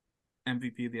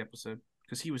 MVP of the episode,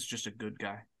 because he was just a good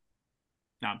guy.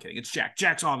 No, I'm kidding. It's Jack.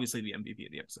 Jack's obviously the MVP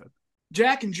of the episode.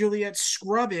 Jack and Juliet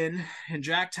scrub in, and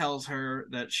Jack tells her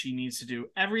that she needs to do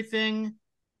everything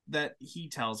that he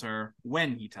tells her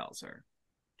when he tells her.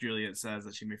 Juliet says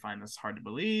that she may find this hard to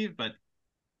believe, but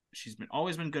she's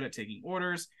always been good at taking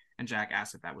orders, and Jack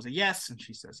asks if that was a yes, and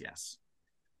she says yes.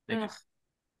 Ugh,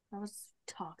 that was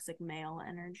toxic male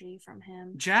energy from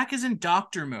him. Jack is in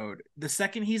doctor mode. The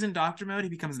second he's in doctor mode, he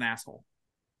becomes an asshole.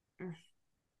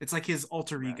 It's like his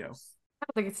alter ego. I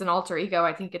don't think it's an alter ego.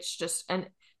 I think it's just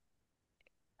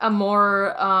a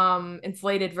more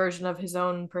inflated version of his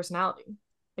own personality.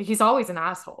 Like, he's always an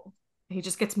asshole. He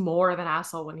just gets more of an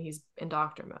asshole when he's in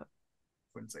doctor mode.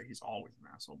 Wouldn't say he's always an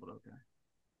asshole, but okay.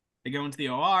 They go into the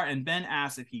OR, and Ben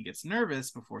asks if he gets nervous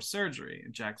before surgery,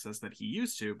 and Jack says that he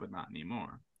used to, but not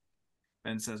anymore.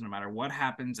 Ben says no matter what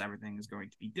happens, everything is going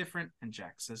to be different, and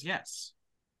Jack says yes.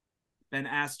 Ben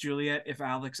asks Juliet if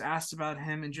Alex asked about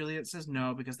him, and Juliet says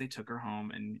no because they took her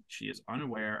home, and she is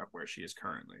unaware of where she is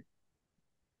currently.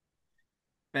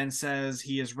 Ben says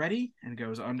he is ready and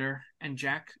goes under, and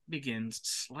Jack begins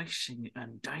slicing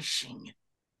and dicing.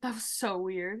 That was so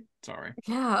weird. Sorry.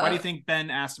 Yeah. Why do you think Ben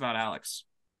asked about Alex?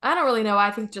 I don't really know.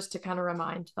 I think just to kind of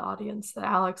remind the audience that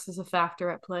Alex is a factor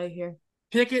at play here.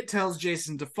 Pickett tells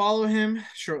Jason to follow him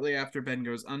shortly after Ben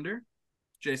goes under.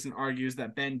 Jason argues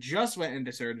that Ben just went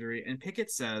into surgery, and Pickett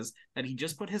says that he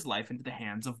just put his life into the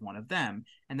hands of one of them,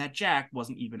 and that Jack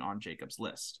wasn't even on Jacob's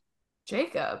list.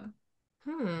 Jacob?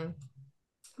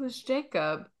 Who's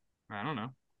Jacob? I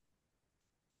don't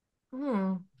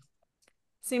know.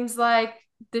 Seems like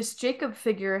this Jacob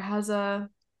figure has a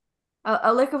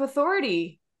lick of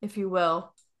authority, if you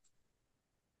will.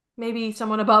 Maybe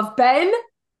someone above Ben?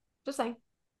 Just saying.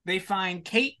 They find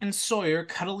Kate and Sawyer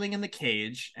cuddling in the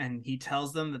cage, and he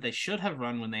tells them that they should have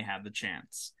run when they had the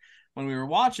chance. When we were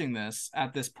watching this,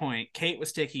 at this point, Kate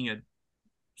was taking a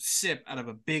sip out of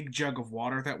a big jug of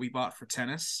water that we bought for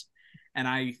tennis, and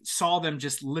I saw them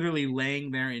just literally laying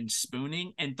there and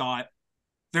spooning and thought,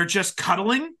 they're just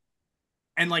cuddling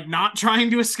and like not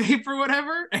trying to escape or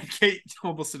whatever. And Kate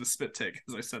almost did a spit take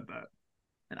as I said that.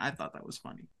 And I thought that was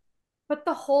funny. But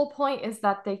the whole point is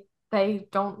that they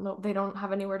don't know, they don't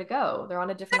have anywhere to go. They're on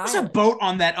a different There's island. a boat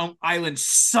on that island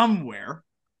somewhere.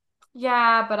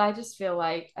 Yeah, but I just feel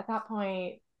like at that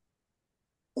point,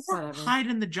 Or whatever. hide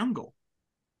in the jungle.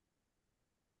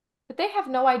 But they have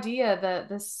no idea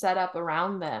the setup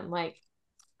around them. Like,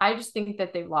 I just think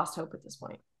that they've lost hope at this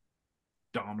point.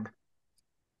 Dumb.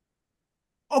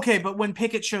 Okay, but when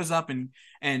Pickett shows up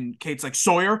and Kate's like,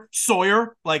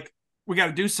 Sawyer, like, we got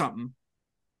to do something.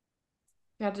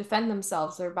 They have to defend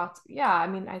themselves. They're about to. Yeah, I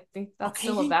mean, I think that's Okay,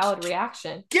 still a valid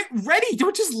reaction. Get ready.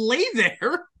 Don't just lay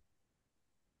there.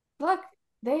 Look,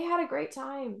 they had a great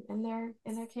time in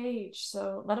their cage,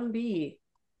 so let them be.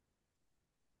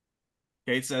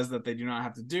 Kate says that they do not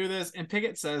have to do this, and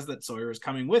Pickett says that Sawyer is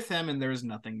coming with him and there is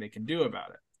nothing they can do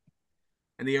about it.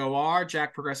 In the OR,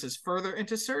 Jack progresses further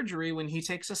into surgery when he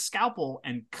takes a scalpel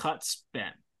and cuts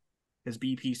Ben. His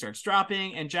BP starts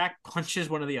dropping, and Jack punches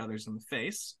one of the others in the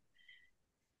face.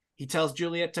 He tells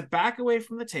Juliet to back away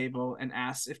from the table and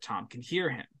asks if Tom can hear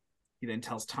him. He then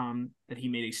tells Tom that he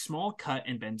made a small cut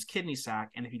in Ben's kidney sac,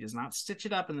 and if he does not stitch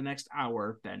it up in the next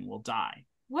hour, Ben will die.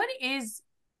 What is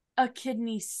a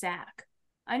kidney sac?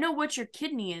 I know what your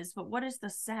kidney is, but what is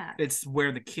the sac? It's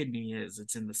where the kidney is.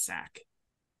 It's in the sac.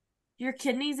 Your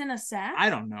kidney's in a sac? I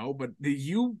don't know, but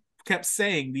you kept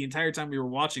saying the entire time we were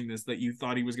watching this that you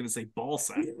thought he was going to say ball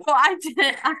sack. Well, I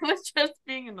didn't. I was just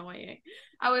being annoying.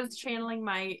 I was channeling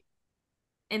my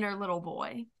inner little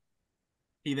boy.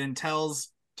 He then tells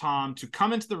Tom to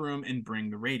come into the room and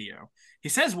bring the radio. He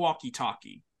says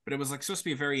walkie-talkie, but it was like supposed to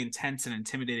be a very intense and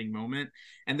intimidating moment,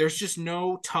 and there's just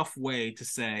no tough way to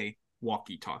say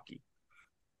walkie-talkie.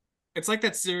 It's like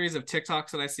that series of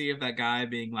TikToks that I see of that guy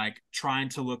being like trying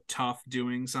to look tough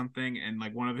doing something, and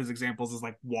like one of his examples is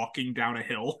like walking down a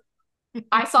hill.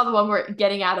 I saw the one where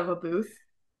getting out of a booth.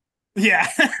 Yeah.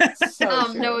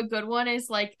 So No, a good one is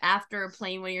like after a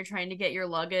plane when you're trying to get your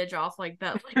luggage off like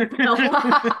that like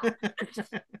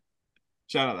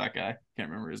Shout out that guy. Can't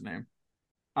remember his name.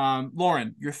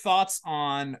 Lauren, your thoughts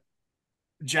on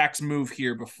Jack's move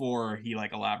here before he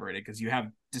like elaborated, because you have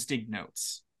distinct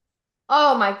notes.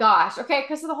 Oh my gosh. Okay,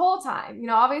 because the whole time,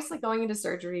 obviously going into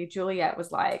surgery, Juliet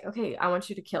was like, okay, I want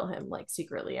you to kill him like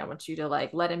secretly. I want you to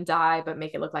like let him die, but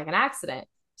make it look like an accident.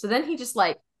 So then he just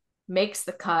like makes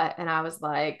the cut, and I was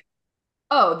like,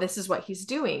 oh, this is what he's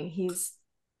doing.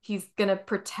 He's gonna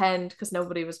pretend because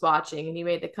nobody was watching, and he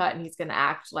made the cut, and he's gonna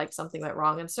act like something went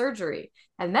wrong in surgery.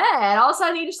 And then all of a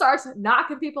sudden he just starts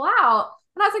knocking people out.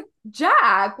 And I was like,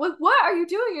 Jack, what are you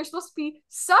doing? You're supposed to be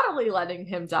subtly letting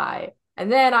him die. And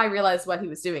then I realized what he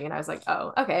was doing, and I was like,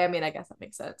 oh, okay. I mean, I guess that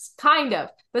makes sense. Kind of.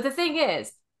 But the thing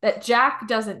is that Jack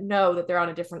doesn't know that they're on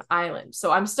a different island. So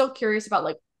I'm still curious about,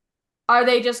 like, are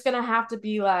they just going to have to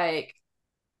be like,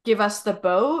 give us the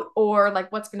boat, or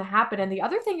like what's going to happen? And the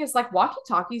other thing is, like,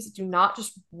 walkie-talkies do not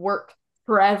just work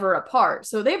forever apart.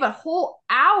 So they have a whole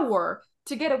hour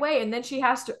to get away. And then she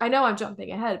has to, I know I'm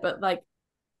jumping ahead, but like,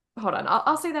 hold on.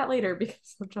 I'll say that later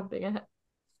because I'm jumping ahead.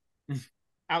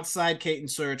 Outside, Kate and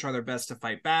Sawyer try their best to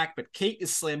fight back, but Kate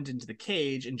is slammed into the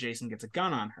cage and Jason gets a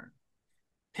gun on her.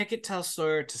 Pickett tells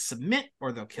Sawyer to submit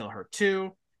or they'll kill her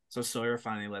too, so Sawyer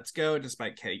finally lets go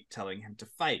despite Kate telling him to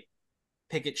fight.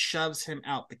 Pickett shoves him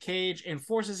out the cage and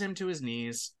forces him to his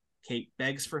knees. Kate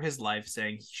begs for his life,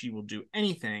 saying she will do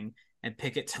anything, and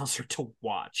Pickett tells her to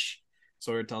watch.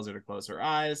 Sawyer tells her to close her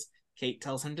eyes. Kate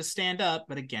tells him to stand up,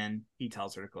 but again, he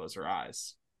tells her to close her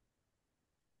eyes.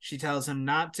 She tells him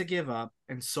not to give up,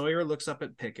 and Sawyer looks up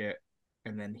at Pickett,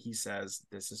 and then he says,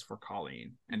 "This is for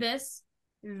Colleen." And this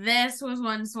was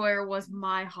when Sawyer was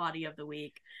my hottie of the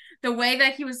week. The way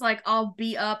that he was like all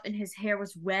beat up and his hair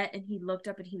was wet and he looked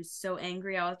up and he was so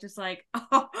angry. I was just like,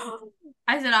 oh.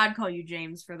 I said I'd call you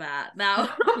James for that.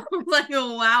 That was like,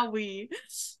 oh, wowee.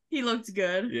 He looked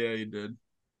good. Yeah, he did.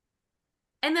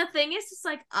 And the thing is, it's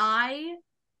like, I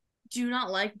do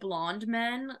not like blonde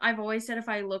men. I've always said if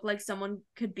I look like someone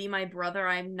could be my brother,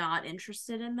 I'm not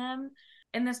interested in them.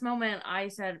 In this moment, I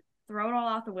said, throw it all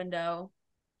out the window.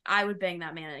 I would bang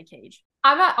that man in a cage.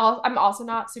 I'm also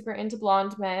not super into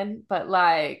blonde men, but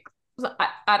like,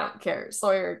 I don't care.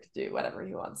 Sawyer could do whatever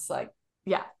he wants. Like,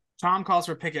 yeah. Tom calls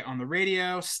for Pickett on the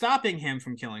radio, stopping him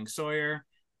from killing Sawyer,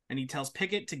 and he tells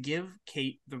Pickett to give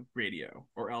Kate the radio,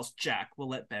 or else Jack will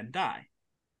let Ben die.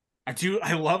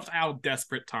 I loved how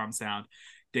desperate Tom sounded.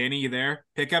 Danny, you there?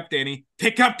 Pick up, Danny.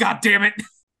 Pick up, goddammit!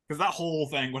 Because that whole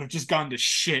thing would have just gone to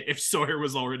shit if Sawyer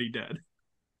was already dead.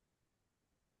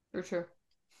 For sure.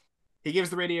 He gives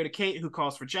the radio to Kate, who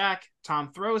calls for Jack.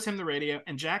 Tom throws him the radio,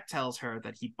 and Jack tells her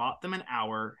that he bought them an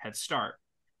hour head start.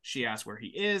 She asks where he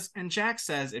is, and Jack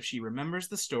says if she remembers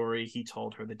the story he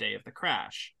told her the day of the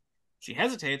crash. She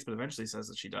hesitates, but eventually says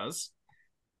that she does.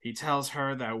 He tells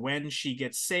her that when she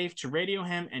gets safe to radio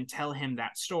him and tell him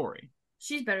that story.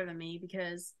 She's better than me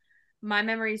because my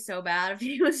memory is so bad. If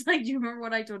he was like, do you remember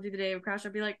what I told you the day of crash?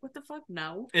 I'd be like, what the fuck?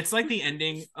 No. It's like the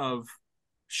ending of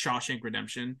Shawshank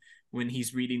Redemption, when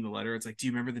he's reading the letter, it's like, do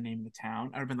you remember the name of the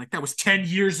town? I'd have been like, that was 10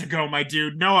 years ago, my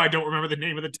dude. No, I don't remember the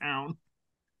name of the town.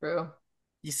 True.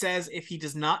 He says if he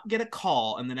does not get a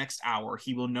call in the next hour,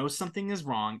 he will know something is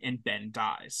wrong and Ben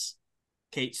dies.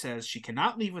 Kate says she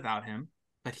cannot leave without him,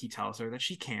 but he tells her that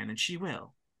she can and she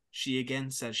will. She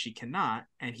again says she cannot,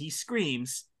 and he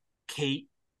screams, Kate,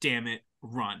 damn it,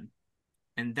 run.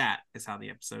 And that is how the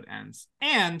episode ends.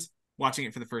 And watching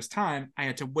it for the first time, I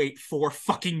had to wait 4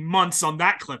 fucking months on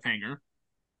that cliffhanger.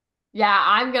 Yeah,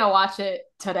 I'm gonna watch it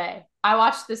today. I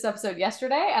watched this episode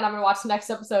yesterday, and I'm gonna watch the next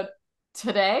episode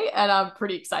today, and I'm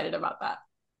pretty excited about that.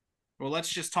 Well, let's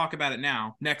just talk about it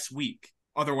now, next week.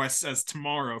 Otherwise says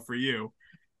tomorrow for you.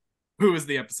 Who is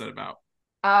the episode about?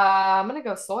 I'm gonna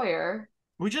go Sawyer.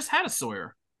 We just had a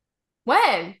Sawyer.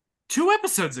 When? 2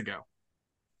 episodes ago.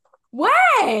 When?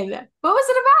 What was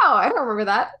it about? I don't remember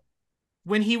that.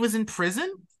 When he was in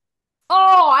prison?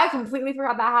 Oh, I completely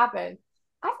forgot that happened.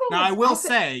 Now, I will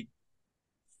say,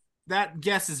 that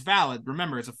guess is valid.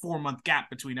 Remember, it's a 4-month gap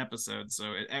between episodes,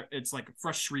 so it's like a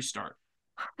fresh restart.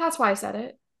 That's why I said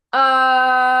it.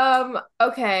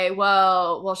 Okay,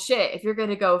 well, shit. If you're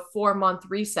gonna go 4-month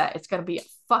reset, it's gonna be a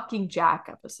fucking Jack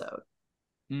episode.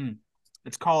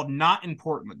 It's called Not in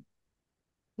Portland.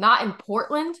 Not in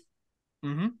Portland?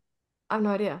 Mm-hmm. I have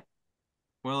no idea.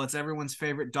 Well, it's everyone's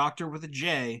favorite doctor with a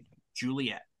J,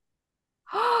 Juliet.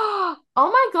 Oh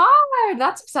my god,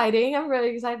 that's exciting. I'm really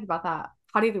excited about that.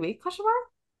 Hottie of the week? Question mark?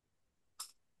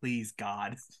 Please,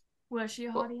 God. Was she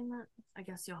a hottie in that? I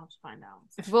guess you'll have to find out.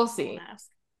 We'll see.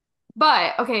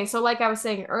 But okay, so like I was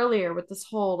saying earlier with this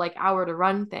whole like hour to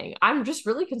run thing, I'm just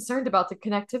really concerned about the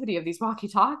connectivity of these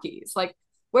walkie-talkies. Like,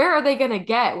 where are they gonna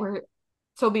get where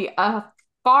to be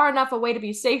far enough away to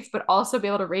be safe, but also be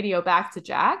able to radio back to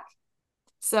Jack?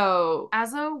 So,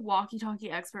 as a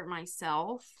walkie-talkie expert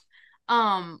myself,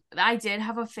 I did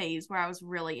have a phase where I was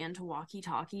really into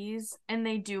walkie-talkies, and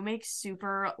they do make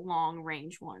super long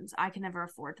range ones. I can never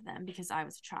afford them because I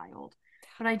was a child,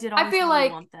 but I did always really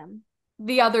want them.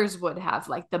 The others would have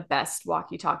like the best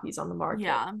walkie-talkies on the market.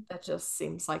 Yeah, that just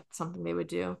seems like something they would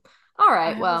do. All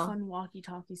right, I have a fun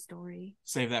walkie-talkie story.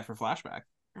 Save that for flashback.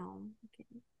 Oh,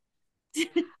 okay.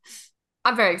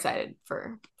 I'm very excited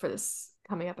for this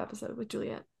coming up episode with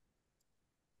Juliet.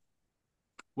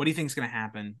 What do you think is going to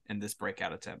happen in this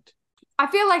breakout attempt? I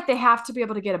feel like they have to be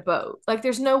able to get a boat. Like,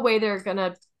 there's no way they're going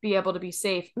to be able to be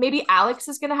safe. Maybe Alex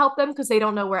is going to help them because they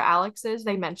don't know where Alex is.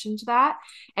 They mentioned that.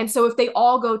 And so if they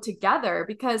all go together,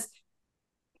 because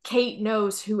Kate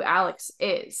knows who Alex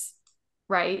is,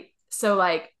 right? So,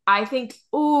 like, I think,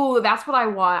 that's what I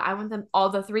want. I want them, all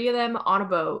the 3 of them on a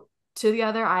boat to the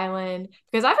other island,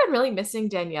 because I've been really missing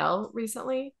Danielle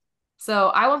recently. So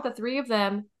I want the 3 of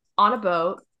them on a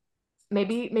boat.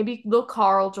 Maybe little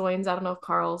Carl joins. I don't know if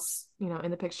Carl's,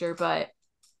 in the picture,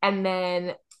 and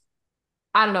then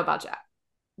I don't know about Jack.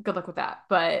 Good luck with that.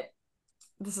 But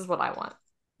this is what I want.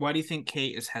 Why do you think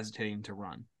Kate is hesitating to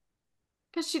run?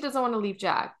 Because she doesn't want to leave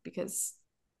Jack, because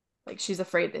like she's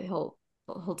afraid that he'll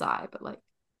die. But like,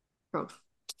 bro,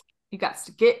 you got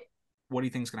to get. What do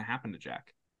you think is going to happen to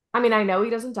Jack? I mean, I know he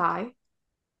doesn't die.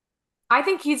 I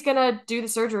think he's gonna do the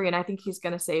surgery, and I think he's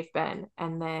gonna save Ben.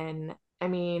 And then, I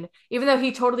mean, even though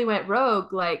he totally went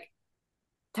rogue, like,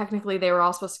 technically they were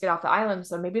all supposed to get off the island,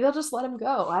 so maybe they'll just let him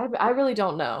go. I really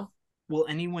don't know. Will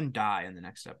anyone die in the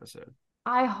next episode?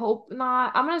 I hope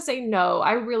not. I'm gonna say no.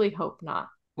 I really hope not.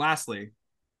 Lastly,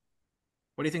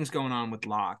 what do you think is going on with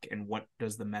Locke, and what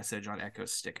does the message on Echo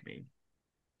Stick mean?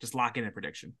 Just lock in a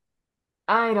prediction.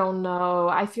 I don't know.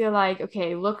 I feel like,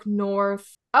 okay, look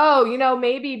north. Oh,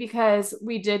 maybe because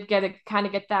we did get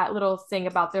that little thing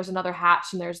about there's another hatch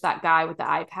and there's that guy with the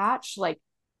eye patch. Like,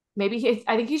 maybe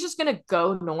I think he's just going to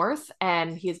go north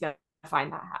and he's going to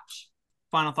find that hatch.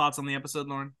 Final thoughts on the episode,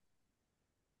 Lauren?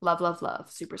 Love, love,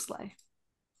 love. Super slay.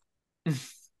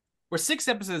 We're 6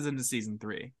 episodes into season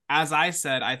 3. As I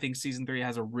said, I think season 3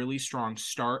 has a really strong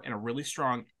start and a really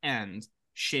strong end,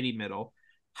 shitty middle.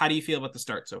 How do you feel about the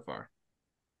start so far?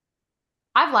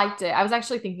 I've liked it. I was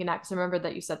actually thinking that because I remembered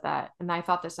that you said that, and I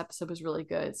thought this episode was really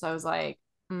good. So I was like,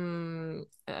 I'm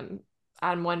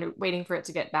waiting for it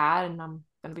to get bad, and I'm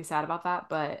gonna be sad about that.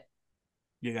 But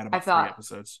you got about 3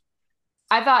 episodes.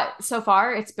 I thought so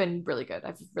far it's been really good.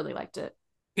 I've really liked it.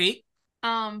 Kate?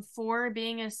 For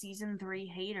being a season 3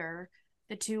 hater,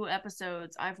 the 2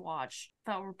 episodes I've watched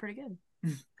thought were pretty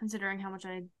good, considering how much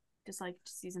I disliked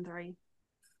season 3.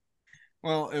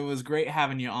 Well, it was great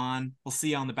having you on. We'll see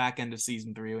you on the back end of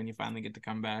season 3 when you finally get to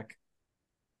come back.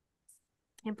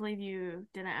 Can't believe you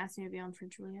didn't ask me to be on for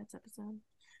Juliet's episode.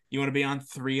 You want to be on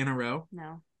 3 in a row?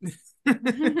 No.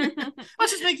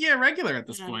 Let's just make you a regular at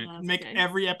this No, point. no, it's Make okay.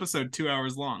 every episode 2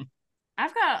 hours long.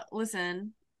 I've got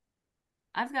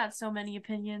so many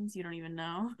opinions, you don't even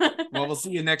know. Well, we'll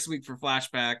see you next week for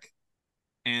Flashback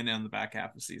and on the back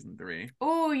half of season 3.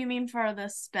 Oh, you mean for the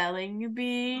spelling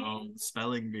bee? Oh,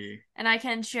 spelling bee. And I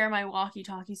can share my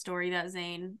walkie-talkie story that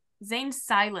Zane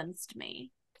silenced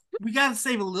me. We gotta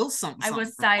save a little something. I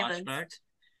was for silenced. Flashback.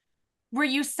 Were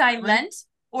you silent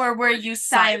or were you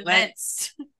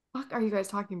silenced? What are you guys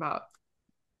talking about?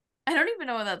 I don't even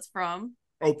know what that's from.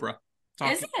 Oprah.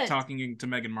 Is it? Talking to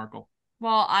Meghan Markle.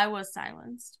 Well, I was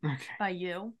silenced Okay. by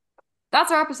you.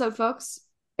 That's our episode, folks.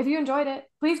 If you enjoyed it,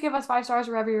 please give us 5 stars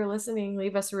wherever you're listening.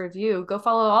 Leave us a review. Go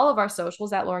follow all of our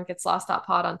socials at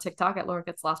LaurenGetsLost.pod on TikTok, at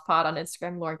LaurenGetsLostPod on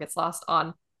Instagram, Lauren Gets Lost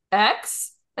on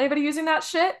X. Anybody using that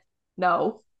shit?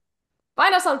 No.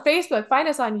 Find us on Facebook. Find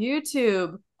us on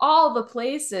YouTube. All the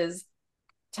places.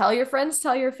 Tell your friends,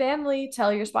 tell your family,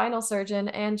 tell your spinal surgeon,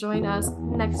 and join us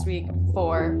next week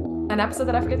for an episode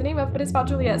that I forget the name of, but it's about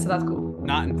Juliet, so that's cool.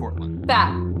 Not in Portland.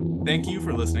 That. Thank you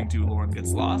for listening to Lauren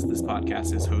Gets Lost. This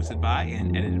podcast is hosted by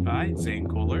and edited by Zane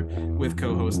Kohler, with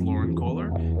co-host Lauren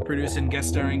Kohler, produced and guest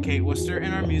starring Kate Worcester,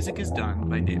 and our music is done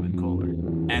by David Kohler.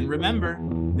 And remember,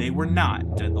 they were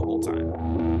not dead the whole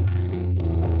time.